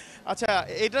ইনডিড। আচ্ছা,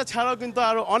 এটা ছাড়াও কিন্তু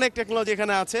আরও অনেক টেকনোলজি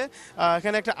এখানে আছে।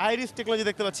 এখানে একটা আইরিস টেকনোলজি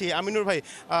দেখতে পাচ্ছি। আমিনুর ভাই,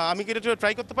 আমি কি এটা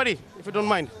ট্রাই করতে পারি, ইফ ইউ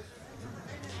ডোন্ট মাইন্ড?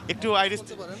 একটু আইরিস,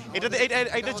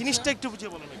 এটা জিনিসটা একটু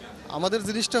বুঝিয়ে বলুন। আমাদের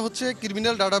জিনিসটা হচ্ছে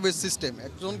ক্রিমিনাল ডাটাবেস সিস্টেম।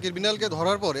 একজন ক্রিমিনালকে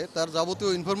ধরার পরে তার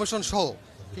যাবতীয় ইনফরমেশন সহ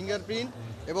ফিঙ্গারপ্রিন্ট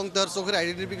এবং তার চোখের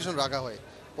আইডেন্টিফিকেশন রাখা হয়।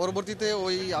 পরবর্তীতে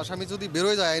ওই আসামি যদি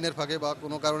বেরোয় যায় আইনের ফাঁকে বা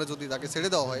কোনো কারণে যদি তাকে ছেড়ে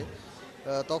দেওয়া হয়,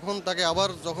 তখন তাকে আবার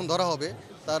যখন ধরা হবে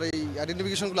তার এই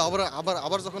আইডেন্টিফিকেশনগুলো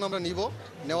আবার যখন আমরা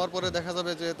নেওয়ার পরে দেখা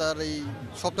যাবে যে তার এই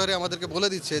সফটওয়্যারে আমাদেরকে বলে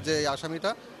দিচ্ছে যে এই আসামিটা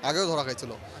আগেও ধরা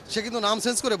খাইছিল। সে কিন্তু নাম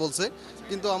চেঞ্জ করে বলছে,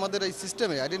 কিন্তু আমাদের এই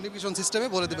সিস্টেমে আইডেন্টিফিকেশন সিস্টেমে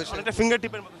বলে দেবে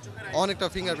অনেকটা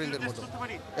ফিঙ্গারপ্রিন্টের মতো।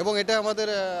 এবং এটা আমাদের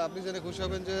আপনি জেনে খুশি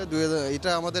হবেন যে এটা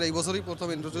আমাদের এই বছরই প্রথম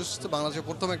ইন্ট্রোডিউস, বাংলাদেশের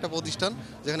প্রথম একটা প্রতিষ্ঠান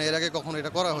যেখানে এর আগে কখনো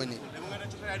এটা করা হয়নি।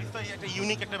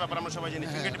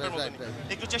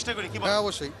 হ্যাঁ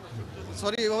অবশ্যই।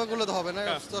 সরি, এভাবে করলে তো হবে না।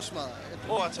 চশমা,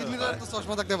 ক্রিমিনাল তো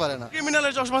চশমা থাকতে পারে না।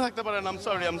 ক্রিমিনালের চশমা থাকতে পারে না। আই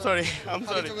এম সরি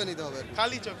চোখে নিতে হবে,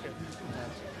 খালি চোখে।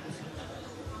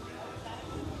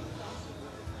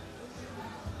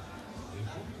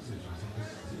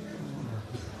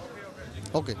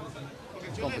 ওকে,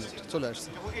 চলে আসছে।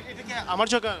 এটা কি আমার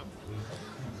চোখ?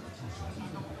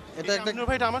 এটা একটা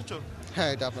ভাইটা আমার চোখ? হ্যাঁ,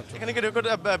 এটা আপনার চোখ। এখানে কি রেকর্ড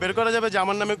বের করা যাবে যে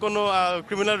আমার নামে কোনো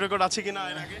ক্রিমিনাল রেকর্ড আছে কিনা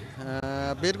এর আগে?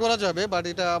 বের করা যাবে, বাট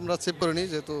এটা আমরা সেভ করে নিই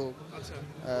যেহেতু।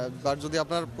 বাট যদি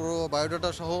আপনার পুরো বায়োডাটা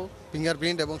সহ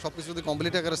ফিঙ্গারপ্রিন্ট এবং সবকিছু যদি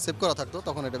কমপ্লিট আকারে সেভ করা থাকতো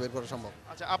তখন এটা বের করা সম্ভব।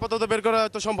 আচ্ছা, আপাতত বের করা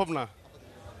তো সম্ভব না।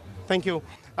 Thank you.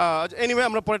 এনিওয়ে,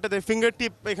 আমরা পরেরটাতে ফিঙ্গার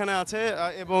টিপ এখানে আছে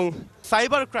এবং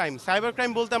সাইবার ক্রাইম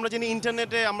বলতে আমরা জানি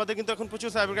ইন্টারনেটে আমাদের কিন্তু এখন প্রচুর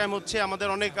সাইবার ক্রাইম হচ্ছে। আমাদের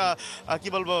অনেক কি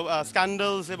বলবো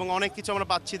স্ক্যান্ডালস এবং অনেক কিছু আমরা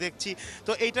পাচ্ছি, দেখছি।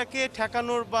 তো এইটাকে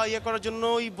ঠেকানোর বা ইয়ে করার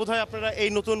জন্যই বোধহয় আপনারা এই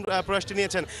নতুন প্রয়াসটি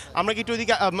নিয়েছেন। আমরা কি একটু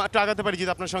ওইদিকে একটু আগাতে পারি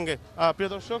যদি আপনার সঙ্গে? প্রিয়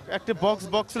দর্শক, একটা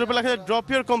বক্সের উপর লেখা আছে drop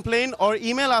your complain or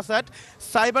email us at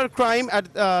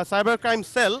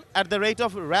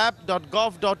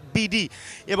cybercrime@rap.gov.bd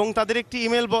এবং তাদের একটি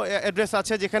ইমেল অ্যাড্রেস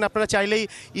আছে যেখানে আপনারা চাইলেই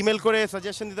ইমেল করে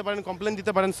সাজেশন দিতে পারেন, কমপ্লেন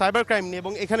দিতে পারেন সাইবার ক্রাইম নিয়ে।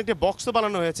 এবং এখানে একটি বক্সও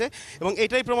বানানো হয়েছে এবং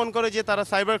এটাই প্রমাণ করে যে তারা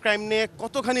সাইবার ক্রাইম নিয়ে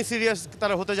কতখানি সিরিয়াস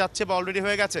তারা হতে যাচ্ছে বা অলরেডি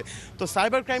হয়ে গেছে। তো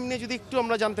সাইবার ক্রাইম নিয়ে যদি একটু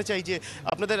আমরা জানতে চাই যে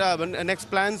আপনাদের নেক্সট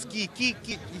প্ল্যানস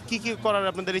কি করার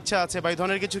আপনাদের ইচ্ছা আছে বা এই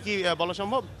ধরনের কিছু কি বলা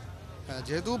সম্ভব? হ্যাঁ,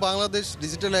 যেহেতু বাংলাদেশ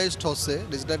ডিজিটালাইজড হচ্ছে,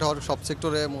 ডিজিটালাইজড হওয়ার সব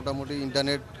সেক্টরে মোটামুটি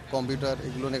ইন্টারনেট, কম্পিউটার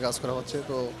এগুলো নিয়ে কাজ করা হচ্ছে।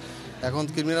 তো এখন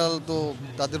ক্রিমিনাল তো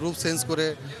তাদের রূপ চেঞ্জ করে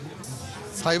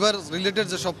সাইবার রিলেটেড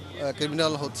যেসব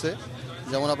ক্রিমিনাল হচ্ছে,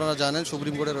 যেমন আপনারা জানেন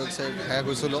সুপ্রিম কোর্টের ওয়েবসাইট হ্যাক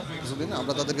হয়েছিল কিছুদিন,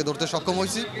 আমরা তাদেরকে ধরতে সক্ষম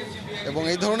হয়েছি এবং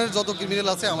এই ধরনের যত ক্রিমিনাল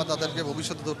আছে আমরা তাদেরকে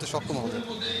ভবিষ্যতে ধরতে সক্ষম হব।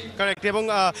 কারেক্ট। এবং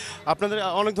আপনাদের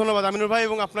অনেক ধন্যবাদ আমিনুর ভাই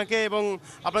এবং আপনাকে এবং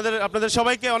আপনাদের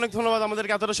সবাইকে অনেক ধন্যবাদ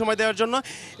আমাদেরকে এতটা সময় দেওয়ার জন্য।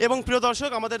 এবং প্রিয় দর্শক,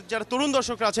 আমাদের যারা তরুণ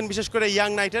দর্শকরা আছেন বিশেষ করে ইয়াং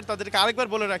নাইটের, তাদেরকে আরেকবার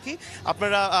বলে রাখি,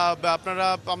 আপনারা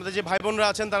আমাদের যে ভাই বোনরা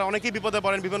আছেন তারা অনেকেই বিপদে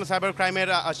পড়েন, বিভিন্ন সাইবার ক্রাইমের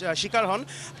শিকার হন।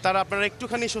 তারা আপনারা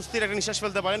একটুখানি স্বস্তির একটা নিঃশ্বাস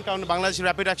ফেলতে পারেন, কারণ বাংলাদেশ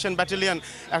র্যাপিড অ্যাকশন ব্যাটালিয়ন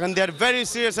এখন দে are very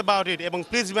serious about it. এবং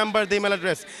please remember the email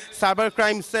address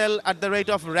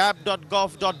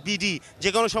cybercrimecell@rap.gov.bd। যে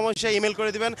কোনো সমস্যা ইমেল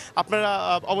করে দিবেন। আপনারা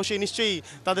অবশ্যই নিশ্চয়ই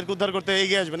তাদেরকে উদ্ধার করতে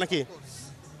এগিয়ে আসবেন নাকি?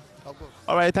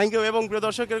 Alright, thank you. এবং প্রিয়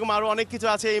দর্শক, এরকম আরও অনেক কিছু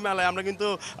আছে এই মেলায়, আমরা কিন্তু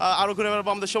আরও ঘুরে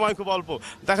বেড়াবো, আমাদের সময় খুব অল্প,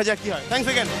 দেখা যাক কি হয়। Thanks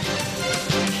again.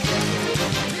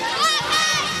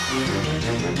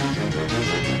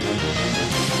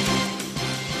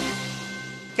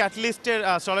 ক্যাটালিস্টের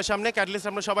স্টলের সামনে। ক্যাটালিস্ট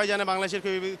আমরা সবাই জানে বাংলাদেশের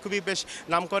খুবই বেশ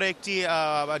নাম করে একটি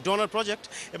ডোনার প্রজেক্ট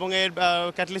এবং এর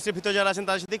ক্যাটালিস্টের ভিতরে যারা আছেন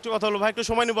তাদের সাথে একটু কথা বলবো। ভাই, একটু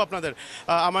সময় নেব আপনাদের।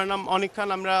 আমার নাম অনিক খান,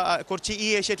 আমরা করছি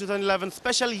eAsia 2011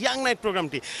 স্পেশাল ইয়াং নাইট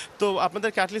প্রোগ্রামটি। তো আপনাদের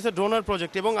ক্যাটালিস্টের ডোনার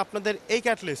প্রজেক্ট এবং আপনাদের এই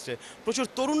ক্যাটালিস্টে প্রচুর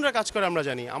তরুণরা কাজ করে আমরা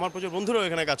জানি, আমার প্রচুর বন্ধুরাও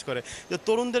এখানে কাজ করে। যে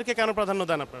তরুণদেরকে কেন প্রাধান্য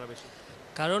দেন আপনারা বেশি?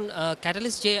 কারণ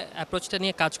ক্যাটালিস্ট যে অ্যাপ্রোচটা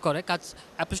নিয়ে কাজ করে,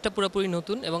 অ্যাপ্রোচটা পুরোপুরি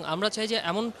নতুন এবং আমরা চাই যে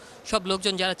এমন সব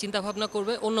লোকজন যারা চিন্তাভাবনা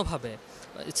করবে অন্যভাবে,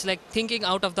 it's like thinking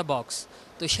out of the box.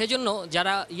 তো সেজন্য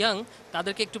যারা ইয়াং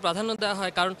তাদেরকে একটু প্রাধান্য দেওয়া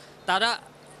হয়, কারণ তারা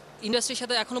ইন্ডাস্ট্রির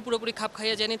সাথে এখনও পুরোপুরি খাপ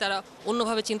খাইয়ে যায়নি, তারা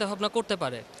অন্যভাবে চিন্তাভাবনা করতে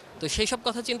পারে। তো সেই সব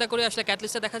কথা চিন্তা করে আসলে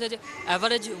ক্যাটালিস্টে দেখা যায় যে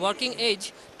অ্যাভারেজ ওয়ার্কিং এজ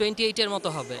 28-এর মতো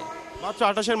হবে, মাত্র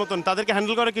 28-এর মতন। তাদেরকে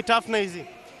হ্যান্ডেল করা কি টাফ না ইজি?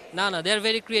 না, দে আর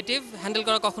ভেরি ক্রিয়েটিভ, হ্যান্ডেল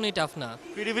করা কখনোই টাফ না।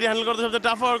 ক্রিয়েটিভিটি হ্যান্ডেল করতে সবচেয়ে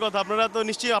টাফ হওয়ার কথা। আপনারা তো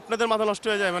নিশ্চয়ই আপনাদের মাথা নষ্ট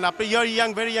হয়ে যায়, মানে আপনি you R young,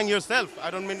 very young yourself. I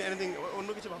don't mean anything অন্য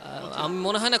কিছু। আমি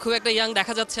মনে হয় না খুব একটা ইয়াং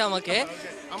দেখা যাচ্ছে আমাকে,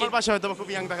 আমার পাশে হয়তো খুব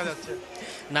ইয়াং দেখা যাচ্ছে।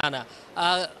 না,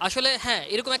 আসলে হ্যাঁ,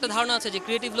 এরকম একটা ধারণা আছে যে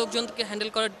ক্রিয়েটিভ লোকজনকে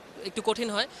হ্যান্ডেল করা একটু কঠিন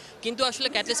হয়, কিন্তু আসলে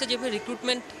ক্যাটালিস্টে যেভাবে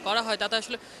রিক্রুটমেন্ট করা হয় তাতে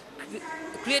আসলে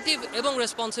ক্রিয়েটিভ এবং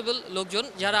রেসপন্সিবল লোকজন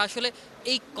যারা আসলে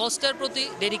এই কজটার প্রতি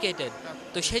ডেডিকেটেড,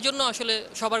 তো সেই জন্য আসলে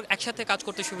সবার একসাথে কাজ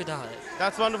করতে সুবিধা হয়।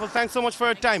 That's wonderful, thanks so much for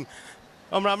your time.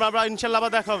 আমরা ইনশাআল্লাহ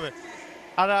আবার দেখা হবে।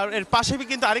 আর এর পাশে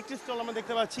কিন্তু আরেকটি স্টল আমরা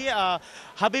দেখতে পাচ্ছি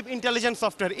হাবিব ইন্টেলিজেন্ট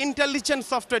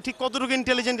সফটওয়্যার ঠিক কতটুকু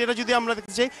ইন্টেলিজেন্ট এটা যদি আমরা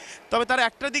দেখতে চাই, তবে তারা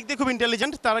একটা দিক দিয়ে খুব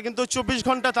ইন্টেলিজেন্ট, তারা কিন্তু 24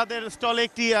 ঘন্টা তাদের স্টলে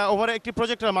একটি একটি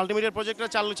প্রজেক্টর মাল্টিমিডিয়া প্রজেক্টর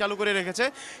চালু করে রেখেছে।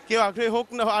 কেউ আগ্রহী হোক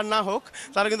আর না হোক,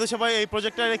 তারা কিন্তু সবাই এই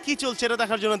প্রজেক্টরে কী চলছে এটা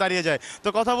দেখার জন্য দাঁড়িয়ে যায়। তো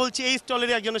কথা বলছি এই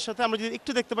স্টলেরই একজনের সাথে, আমরা যদি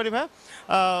একটু দেখতে পারি। ভাই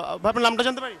আপনার নামটা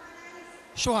জানতে পারি?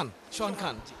 শোহান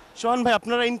খান। সোহান ভাই,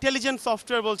 আপনারা ইন্টেলিজেন্ট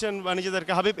সফটওয়্যার বলছেন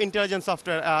নিজেদেরকে, হাবিব ইন্টেলিজেন্ট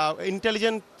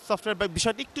সফটওয়্যার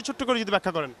বিষয়টি একটু ছোট্ট করে যদি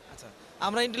ব্যাখ্যা করেন। আচ্ছা,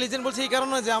 আমরা ইন্টেলিজেন্ট বলছি এই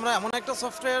কারণে যে আমরা এমন একটা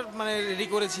সফটওয়্যার রেডি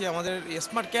করেছি আমাদের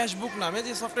স্মার্ট ক্যাশ বুক নামে,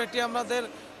 যে সফটওয়্যারটি আমাদের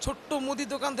ছোট্ট মুদি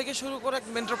দোকান থেকে শুরু করে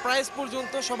এন্টারপ্রাইজ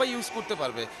পর্যন্ত সবাই ইউজ করতে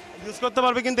পারবে।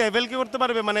 কিন্তু অ্যাভেল কি করতে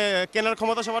পারবে, মানে কেনার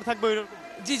ক্ষমতা সবার থাকবে?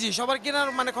 জি, সবার কেনার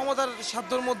ক্ষমতার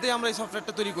সাধ্যর মধ্যে আমরা এই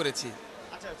সফটওয়্যারটা তৈরি করেছি।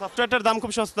 আচ্ছা, সফটওয়্যারটার দাম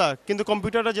খুব সস্তা, কিন্তু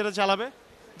কম্পিউটারটা যারা চালাবে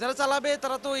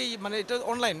তারা তো এই এটা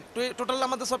অনলাইন টোটাল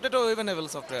আমাদের সফটওয়্যারটা ওয়েব এনেবল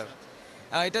সফটওয়্যার।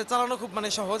 এটা চালানো খুব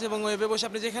সহজ, এবং ওয়েবে বসে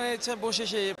আপনি যেখানে ইচ্ছা বসে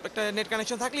সে একটা নেট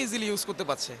কানেকশন থাকলে ইজিলি ইউজ করতে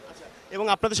পারছে। এবং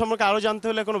আপনাদের সম্পর্কে আরও জানতে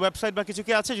হলে কোনো ওয়েবসাইট বা কিছু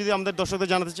কি আছে যদি আমাদের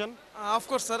দর্শকদের জানাতে চান?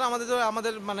 অফকোর্স স্যার,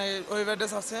 আমাদের ওয়েব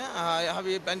অ্যাড্রেস আছে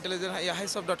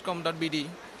habibintelligent.com.bd,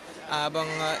 এবং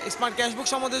স্মার্ট ক্যাশবুক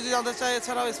সম্বন্ধে যদি জানতে চাই,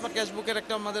 এছাড়াও স্মার্ট ক্যাশবুকের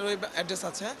একটা আমাদের ওয়েব অ্যাড্রেস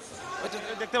আছে,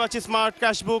 দেখতে পাচ্ছি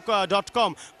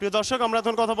smartcashbook.com। প্রিয় দর্শক, আমরা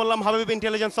এখন কথা বললাম হাবিব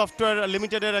ইন্টেলিজেন্ট সফটওয়্যার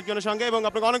লিমিটেডের একজনের সঙ্গে, এবং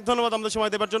আপনাকে অনেক ধন্যবাদ আমাদের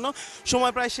সময় দেওয়ার জন্য।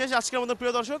 সময় প্রায় শেষ আজকের মতো।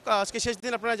 প্রিয় দর্শক, আজকে শেষ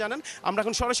দিন, আপনারা জানেন আমরা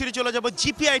এখন সরাসরি চলে যাব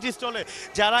জিপিআইটি স্টলে,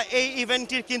 যারা এই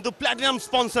ইভেন্টটির কিন্তু প্ল্যাটিনাম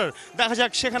স্পন্সর। দেখা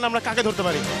যাক সেখানে আমরা কাকে ধরতে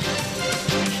পারি।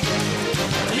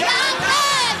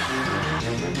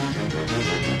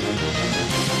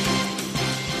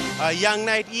 Young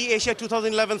night eAsia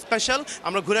 2011 special.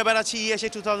 আমরা ঘুরে বেড়াচ্ছি eAsia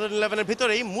 2011-এর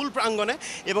ভিতরেই মূল প্রাঙ্গণে,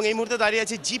 এবং এই মুহূর্তে দাঁড়িয়ে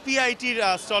আছি জিপিআইটির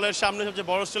স্টলের সামনে, সবচেয়ে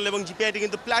বড় স্টল, এবং জিপিআইটি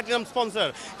কিন্তু প্ল্যাটিনাম স্পন্সর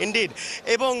ইনডিড।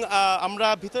 এবং আমরা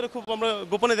ভিতরে আমরা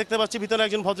গোপনে দেখতে পাচ্ছি ভিতরে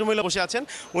একজন ভদ্রমহিলা বসে আছেন,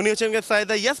 উনি হচ্ছেন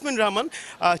Saida Yasmin Rahman,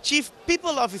 chief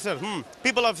people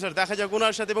officer. দেখা যাক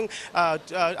ওনার সাথে। এবং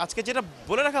আজকে যেটা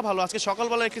বলে রাখা ভালো, আজকে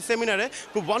সকালবেলা একটি সেমিনারে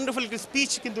খুব ওয়ান্ডারফুল একটি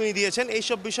স্পিচ কিন্তু উনি দিয়েছেন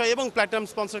এইসব বিষয়, এবং প্ল্যাটিনাম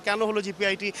স্পন্সর কেন হলো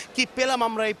জিপিআইটি, কি পেলাম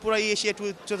আমরা এই পুরো eAsia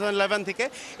 2011 থেকে,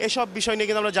 এসব বিষয় নিয়ে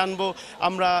কিন্তু আমরা জানবো।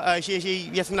 আমরা সেই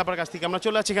ইয়াসমিন আপার কাছ থেকে আমরা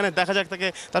চলে আসছি এখানে, দেখা যাক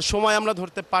তার সময় আমরা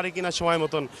ধরতে পারি কিনা সময়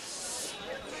মতন।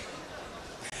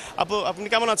 আপু, আপনি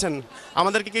কেমন আছেন?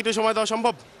 আমাদেরকে কি একটু সময় দেওয়া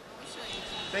সম্ভব?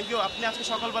 Thank you. আপনি আজকে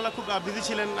সকালবেলা খুব বিজি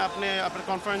ছিলেন, আপনার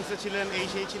কনফারেন্সে ছিলেন,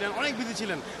 সেই ছিলেন, অনেক বিজি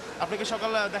ছিলেন, আপনাকে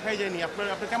সকালে দেখাই যায়নি। আপনার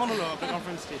কেমন হলো আপনার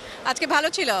কনফারেন্সটি? আজকে ভালো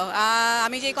ছিল।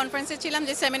 আমি যে কনফারেন্সে ছিলাম,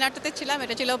 যে সেমিনারটাতে ছিলাম,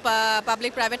 এটা ছিল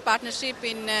public private partnership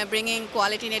in bringing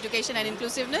quality in education and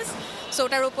inclusiveness. So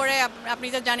ওটার উপরে আপনি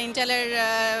যা জানেন, ইন্টেলের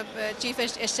চিফ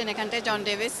এসছেন এখানটায়, জন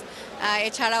ডেভিস,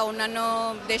 এছাড়া অন্যান্য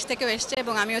দেশ থেকেও এসছে,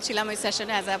 এবং আমিও ছিলাম ওই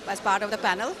সেশনে as part of the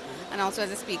panel and also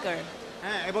as a speaker.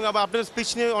 হ্যাঁ, এবং আপনার স্পিচ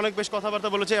নিয়ে অনেক বেশ কথাবার্তা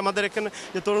বলেছে। আমাদের এখানে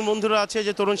যে তরুণ বন্ধুরা আছে,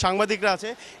 যে তরুণ সাংবাদিকরা আছে,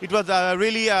 ইট ওয়াজ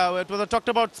talked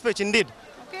about speech indeed.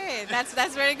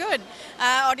 That's very good.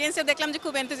 অডিয়েন্সে দেখলাম যে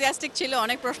খুব এনথুজিয়াস্টিক ছিল,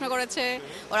 অনেক প্রশ্ন করেছে,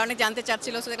 ওরা অনেক জানতে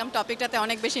চাচ্ছিল, সো দেখলাম টপিকটাতে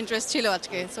অনেক বেশি ইন্টারেস্ট ছিল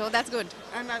আজকে, সো দ্যাটস গুড।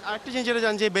 আরেকটা জিনিস যেটা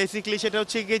জান, যে বেসিক্যালি সেটা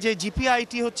হচ্ছে গিয়ে যে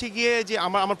জিপিআইটি হচ্ছে গিয়ে যে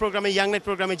আমার প্রোগ্রামে, ইয়াং নাইট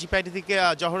প্রোগ্রামে জিপিআইটি থেকে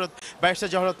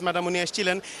ব্যারিস্টার জহরত ম্যাডাম উনি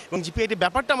এসেছিলেন, এবং জিপিআইটি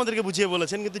ব্যাপারটা আমাদেরকে বুঝিয়ে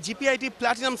বলেছেন। কিন্তু জিপিআইটি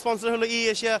প্ল্যাটিনাম স্পন্সর হলো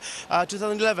eAsia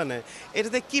 2011-এ,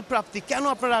 এটাতে কি প্রাপ্তি, কেন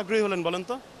আপনারা আগ্রহী হলেন বলেন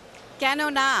তো? কেন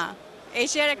না,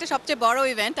 এশিয়ার একটা সবচেয়ে বড়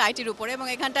ইভেন্ট আইটির উপরে, এবং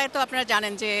এখানটায় তো আপনারা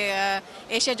জানেন যে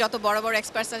এশিয়ার যত বড় বড়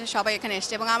এক্সপার্টস আছে সবাই এখানে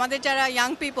এসছে, এবং আমাদের যারা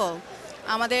ইয়াং পিপল,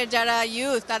 আমাদের যারা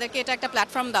ইউথ, তাদেরকে এটা একটা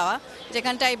প্ল্যাটফর্ম দেওয়া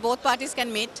যেখানটায় বোথ পার্টিস ক্যান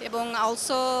মিট, এবং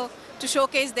অলসো টু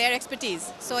শোকেস দেয়ার এক্সপার্টিজ।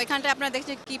 সো এখানটায় আপনারা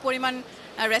দেখছেন কী পরিমাণ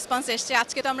রেসপন্স এসছে।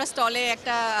 আজকে তো আমরা স্টলে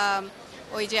একটা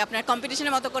ওই যে আপনার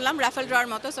কম্পিটিশনের মতো করলাম, রাফেল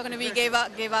ড্রয়ার মতো, সো ওখানে উই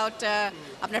গেভ আউট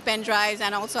আপনার pen drives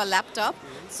and also a laptop.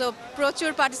 So প্রচুর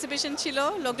পার্টিসিপেশন ছিল,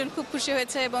 লোকজন খুব খুশি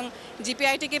হয়েছে, এবং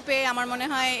জিপিআইটিকে পেয়ে আমার মনে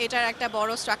হয় এটার একটা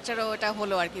বড় স্ট্রাকচারও এটা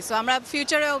হলো আর কি। সো আমরা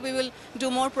ফিউচারেও we will do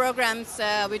more programs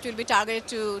which will be targeted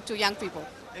too young people.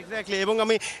 Exactly. এবং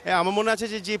আমার মনে আছে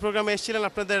যে প্রোগ্রামে এসেছিলেন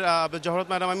আপনাদের জহরত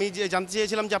ম্যাডাম, আমি জানতে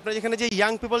চেয়েছিলাম যে আপনারা যেখানে যে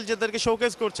ইয়াং পিপল যাদেরকে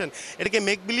শোকেস করছেন, এটাকে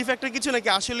মেক বিলিভ একটা কিছু নাকি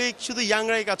আসলে শুধু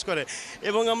ইয়াংরাই কাজ করে?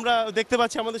 এবং আমরা দেখতে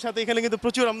পাচ্ছি আমাদের সাথে এখানে কিন্তু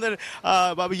প্রচুর আমাদের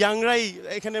ইয়াংরাই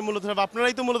এখানে মূলত,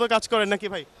 আপনারাই তো মূলত কাজ করেন নাকি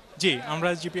ভাই? জি, আমরা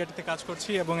জিপিআইটিতে কাজ করছি,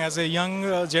 এবং অ্যাজ এ ইয়াং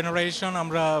জেনারেশন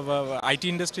আমরা আইটি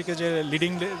ইন্ডাস্ট্রিকে যে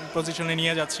লিডিং পজিশনে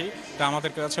নিয়ে যাচ্ছি, তা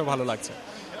আমাদের কাছেও ভালো লাগছে।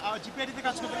 জিপিআইটিতে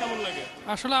কাজ করতে কেমন লাগে?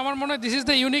 আসলে আমার মনে হয় this is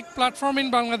the unique platform in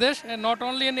Bangladesh and not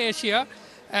only in Asia,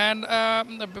 and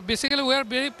basically we are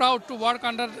very proud to work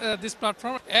under this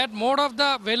platform, add more of the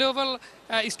valuable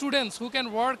students who can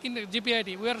work in GPIT.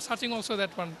 We are searching also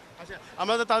that one. আচ্ছা,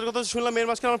 আমরা তার কথা শুনলাম, এর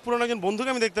মাঝখানে আমার পুরনো একজন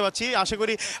বন্ধুকে আমি দেখতে পাচ্ছি। আশা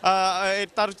করি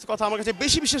তার কথা আমার কাছে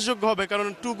বেশি বিশ্বাসযোগ্য হবে, কারণ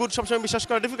টু গুড সবসময় বিশ্বাস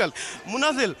করা ডিফিকাল্ট।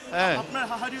 মুনাজিল, আপনার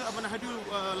how do you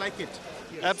like it?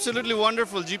 Absolutely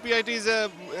wonderful. GPIT is a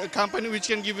company which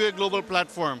can give you a global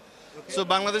platform. So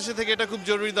বাংলাদেশে থেকে এটা খুব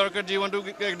জরুরি দরকার যে you want to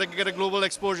get a global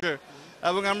exposure.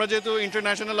 এবং আমরা যেহেতু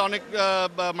ইন্টারন্যাশনাল অনেক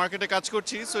মার্কেটে কাজ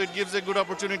করছি, so it gives a good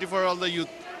opportunity for all the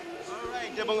youth.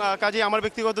 এবং কাজে আমার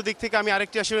ব্যক্তিগত দিক থেকে আমি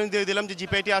আরেকটি অ্যাসুরেন্স দিয়ে দিলাম যে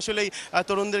জিপিআইটি আসলেই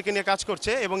তরুণদেরকে নিয়ে কাজ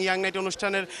করছে, এবং ইয়াং নাইট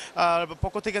অনুষ্ঠানের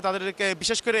পক্ষ থেকে তাদেরকে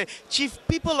বিশেষ করে চিফ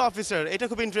পিপল অফিসার, এটা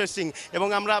খুব ইন্টারেস্টিং, এবং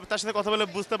আমরা তার সাথে কথা বলে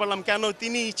বুঝতে পারলাম কেন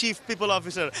তিনি চিফ পিপল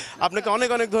অফিসার। আপনাকে অনেক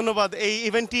অনেক ধন্যবাদ এই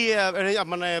ইভেন্টটি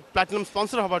মানে প্ল্যাটিনাম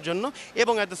স্পন্সর হওয়ার জন্য,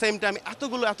 এবং অ্যাট দ্য সেম টাইম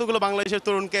এতগুলো বাংলাদেশের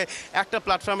তরুণকে একটা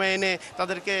প্ল্যাটফর্মে এনে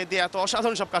তাদেরকে দিয়ে এত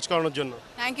অসাধারণ সব কাজ করানোর জন্য।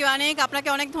 থ্যাংক ইউ অনেক, আপনাকে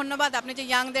অনেক ধন্যবাদ। আপনি যে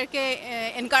ইয়াংদেরকে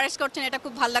এনকারেজ করছেন এটা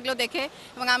খুব ভালো লাগলো দেখে,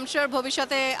 এবং আই এম শিওর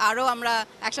ভবিষ্যতে আরও আমরা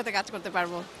একসাথে কাজ করতে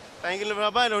পারবো। থ্যাংক ইউ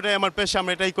বাবা, ওটাই আমার পেশা,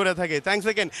 আমরা এটাই করে থাকি। Thanks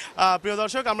again. প্রিয়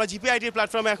দর্শক, আমরা জিপিআইটির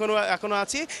প্ল্যাটফর্মে এখনো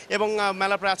আছি, এবং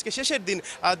মেলা প্রায় আজকে শেষের দিন।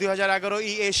 2011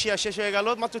 eAsia শেষ হয়ে গেল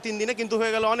মাত্র 3 দিনে, কিন্তু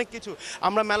হয়ে গেল অনেক কিছু।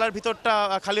 আমরা মেলার ভিতরটা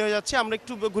খালি হয়ে যাচ্ছে, আমরা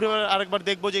একটু ঘুরে আরেকবার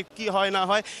দেখবো যে কি হয় না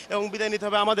হয়, এবং বিদায় নিতে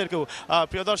হবে আমাদেরকেও।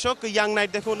 প্রিয় দর্শক, ইয়াং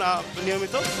নাইট দেখুন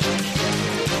নিয়মিত।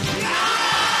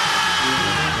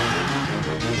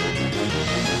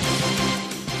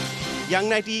 ইয়াং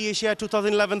নাইট এশিয়া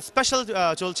 2011 স্পেশাল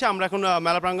চলছে। আমরা এখন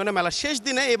মেলা প্রাঙ্গণে, মেলার শেষ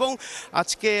দিনে, এবং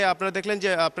আজকে আপনারা দেখলেন যে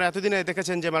আপনারা এতদিনে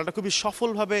দেখেছেন যে মেলাটা খুবই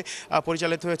সফলভাবে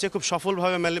পরিচালিত হয়েছে, খুব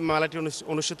সফলভাবে মেলাটি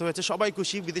অনুষ্ঠিত হয়েছে। সবাই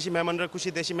খুশি, বিদেশি মেহমানরা খুশি,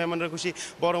 দেশি মেহমানরা খুশি,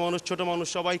 বড় মানুষ ছোট মানুষ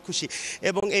সবাই খুশি,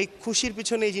 এবং এই খুশির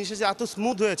পিছনে এই জিনিসটা যে এত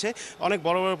স্মুথ হয়েছে, অনেক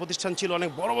বড় বড় প্রতিষ্ঠান ছিল, অনেক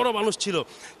বড় বড় মানুষ ছিল,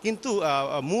 কিন্তু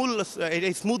মূল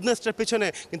এই স্মুথনেসটার পিছনে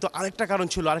কিন্তু আরেকটা কারণ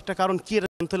ছিল। আরেকটা কারণ কি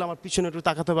জানতে হলে আমার পিছনে একটু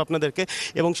তাকাতে হবে আপনাদেরকে,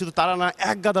 এবং শুধু তারা না,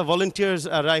 এক গাদা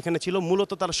ভলেন্টিয়ার্সরা এখানে ছিল।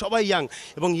 মূলত তারা সবাই ইয়াং,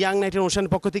 এবং ইয়াং নাইটের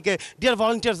অনুষ্ঠানের পক্ষ থেকে ডিয়ার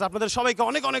ভলেন্টিয়ার্স, আপনাদের সবাইকে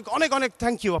অনেক অনেক অনেক অনেক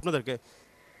থ্যাংক ইউ আপনাদেরকে।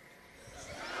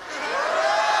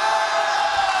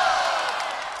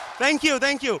 Thank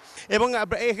you. এবং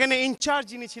এখানে ইনচার্জ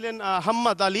যিনি ছিলেন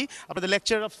হাম্মাদ আলী, আপনাদের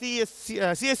লেকচারার অফ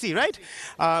সিএসসি, রাইট?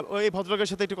 ওই ভদ্রলোকের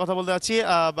সাথে একটু কথা বলতে আছি।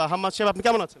 হাম্মাদ সাহেব, আপনি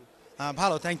কেমন আছেন?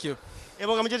 ভালো, থ্যাংক ইউ।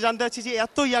 এবং আমি যেটা জানতে চাচ্ছি যে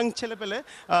এত ইয়াং ছেলে পেলে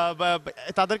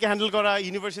তাদেরকে হ্যান্ডেল করা,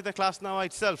 ইউনিভার্সিটিতে ক্লাস নেওয়া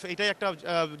ইটসেলফ, এটাই একটা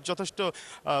যথেষ্ট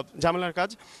ঝামেলার কাজ,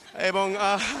 এবং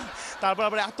তারপর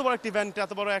আবার এত বড় একটা ইভেন্টে,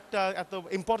 এত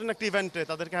ইম্পর্টেন্ট একটা ইভেন্টে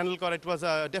তাদেরকে হ্যান্ডেল করা, ইট ওয়াজ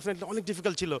ডেফিনেটলি অনেক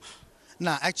ডিফিকাল্ট ছিল।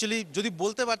 না, অ্যাকচুয়ালি যদি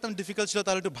বলতে পারতাম ডিফিকাল্ট ছিল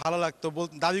তাহলে একটু ভালো লাগতো,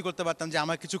 দাবি করতে পারতাম যে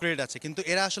আমার কিছু ক্রেডিট আছে, কিন্তু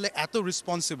এরা আসলে এত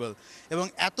রেসপন্সিবল এবং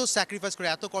এত স্যাক্রিফাইস করে,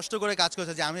 এত কষ্ট করে কাজ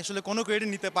করেছে যে আমি আসলে কোনো ক্রেডিট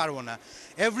নিতে পারবো না।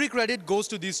 Every credit goes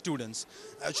to this students.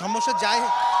 সমস্যা যাই,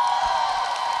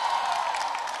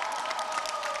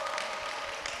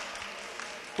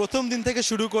 প্রথম দিন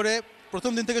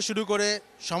থেকে শুরু করে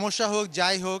সমস্যা হোক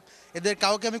যাই হোক, এদের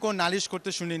কাউকে আমি কোনো নালিশ করতে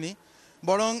শুনিনি,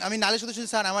 বরং আমি নালিশ করতে শুনি,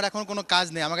 স্যার আমার এখন কোনো কাজ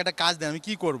নেই, আমাকে একটা কাজ দেন, আমি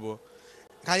কী করবো।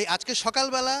 খালি আজকে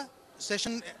সকালবেলা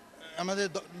সেশন আমাদের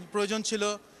প্রয়োজন ছিল,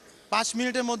 5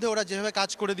 মিনিটের মধ্যে ওরা যেভাবে কাজ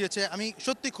করে দিয়েছে, আমি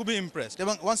সত্যি খুবই ইমপ্রেসড।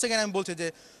 এবং ওয়ান্স সেকেন্ড আমি বলছি যে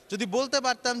যদি বলতে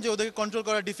পারতাম যে ওদেরকে কন্ট্রোল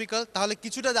করা ডিফিকাল্ট, তাহলে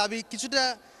কিছুটা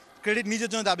ক্রেডিট নিজের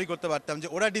জন্য দাবি করতে পারতাম যে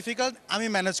ওরা ডিফিকাল্ট, আমি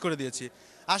ম্যানেজ করে দিয়েছি।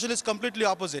 আসলে ইটস কমপ্লিটলি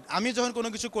অপোজিট। আমি যখন কোনো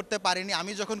কিছু করতে পারিনি,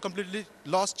 আমি যখন কমপ্লিটলি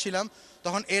লস্ট ছিলাম,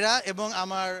 তখন এরা এবং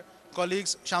আমার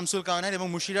কলিগস শামসুল কাওয়ানের এবং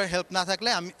মুশিরার হেল্প না থাকলে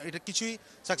আমি এটা কিছুই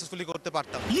সাকসেসফুলি করতে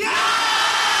পারতাম।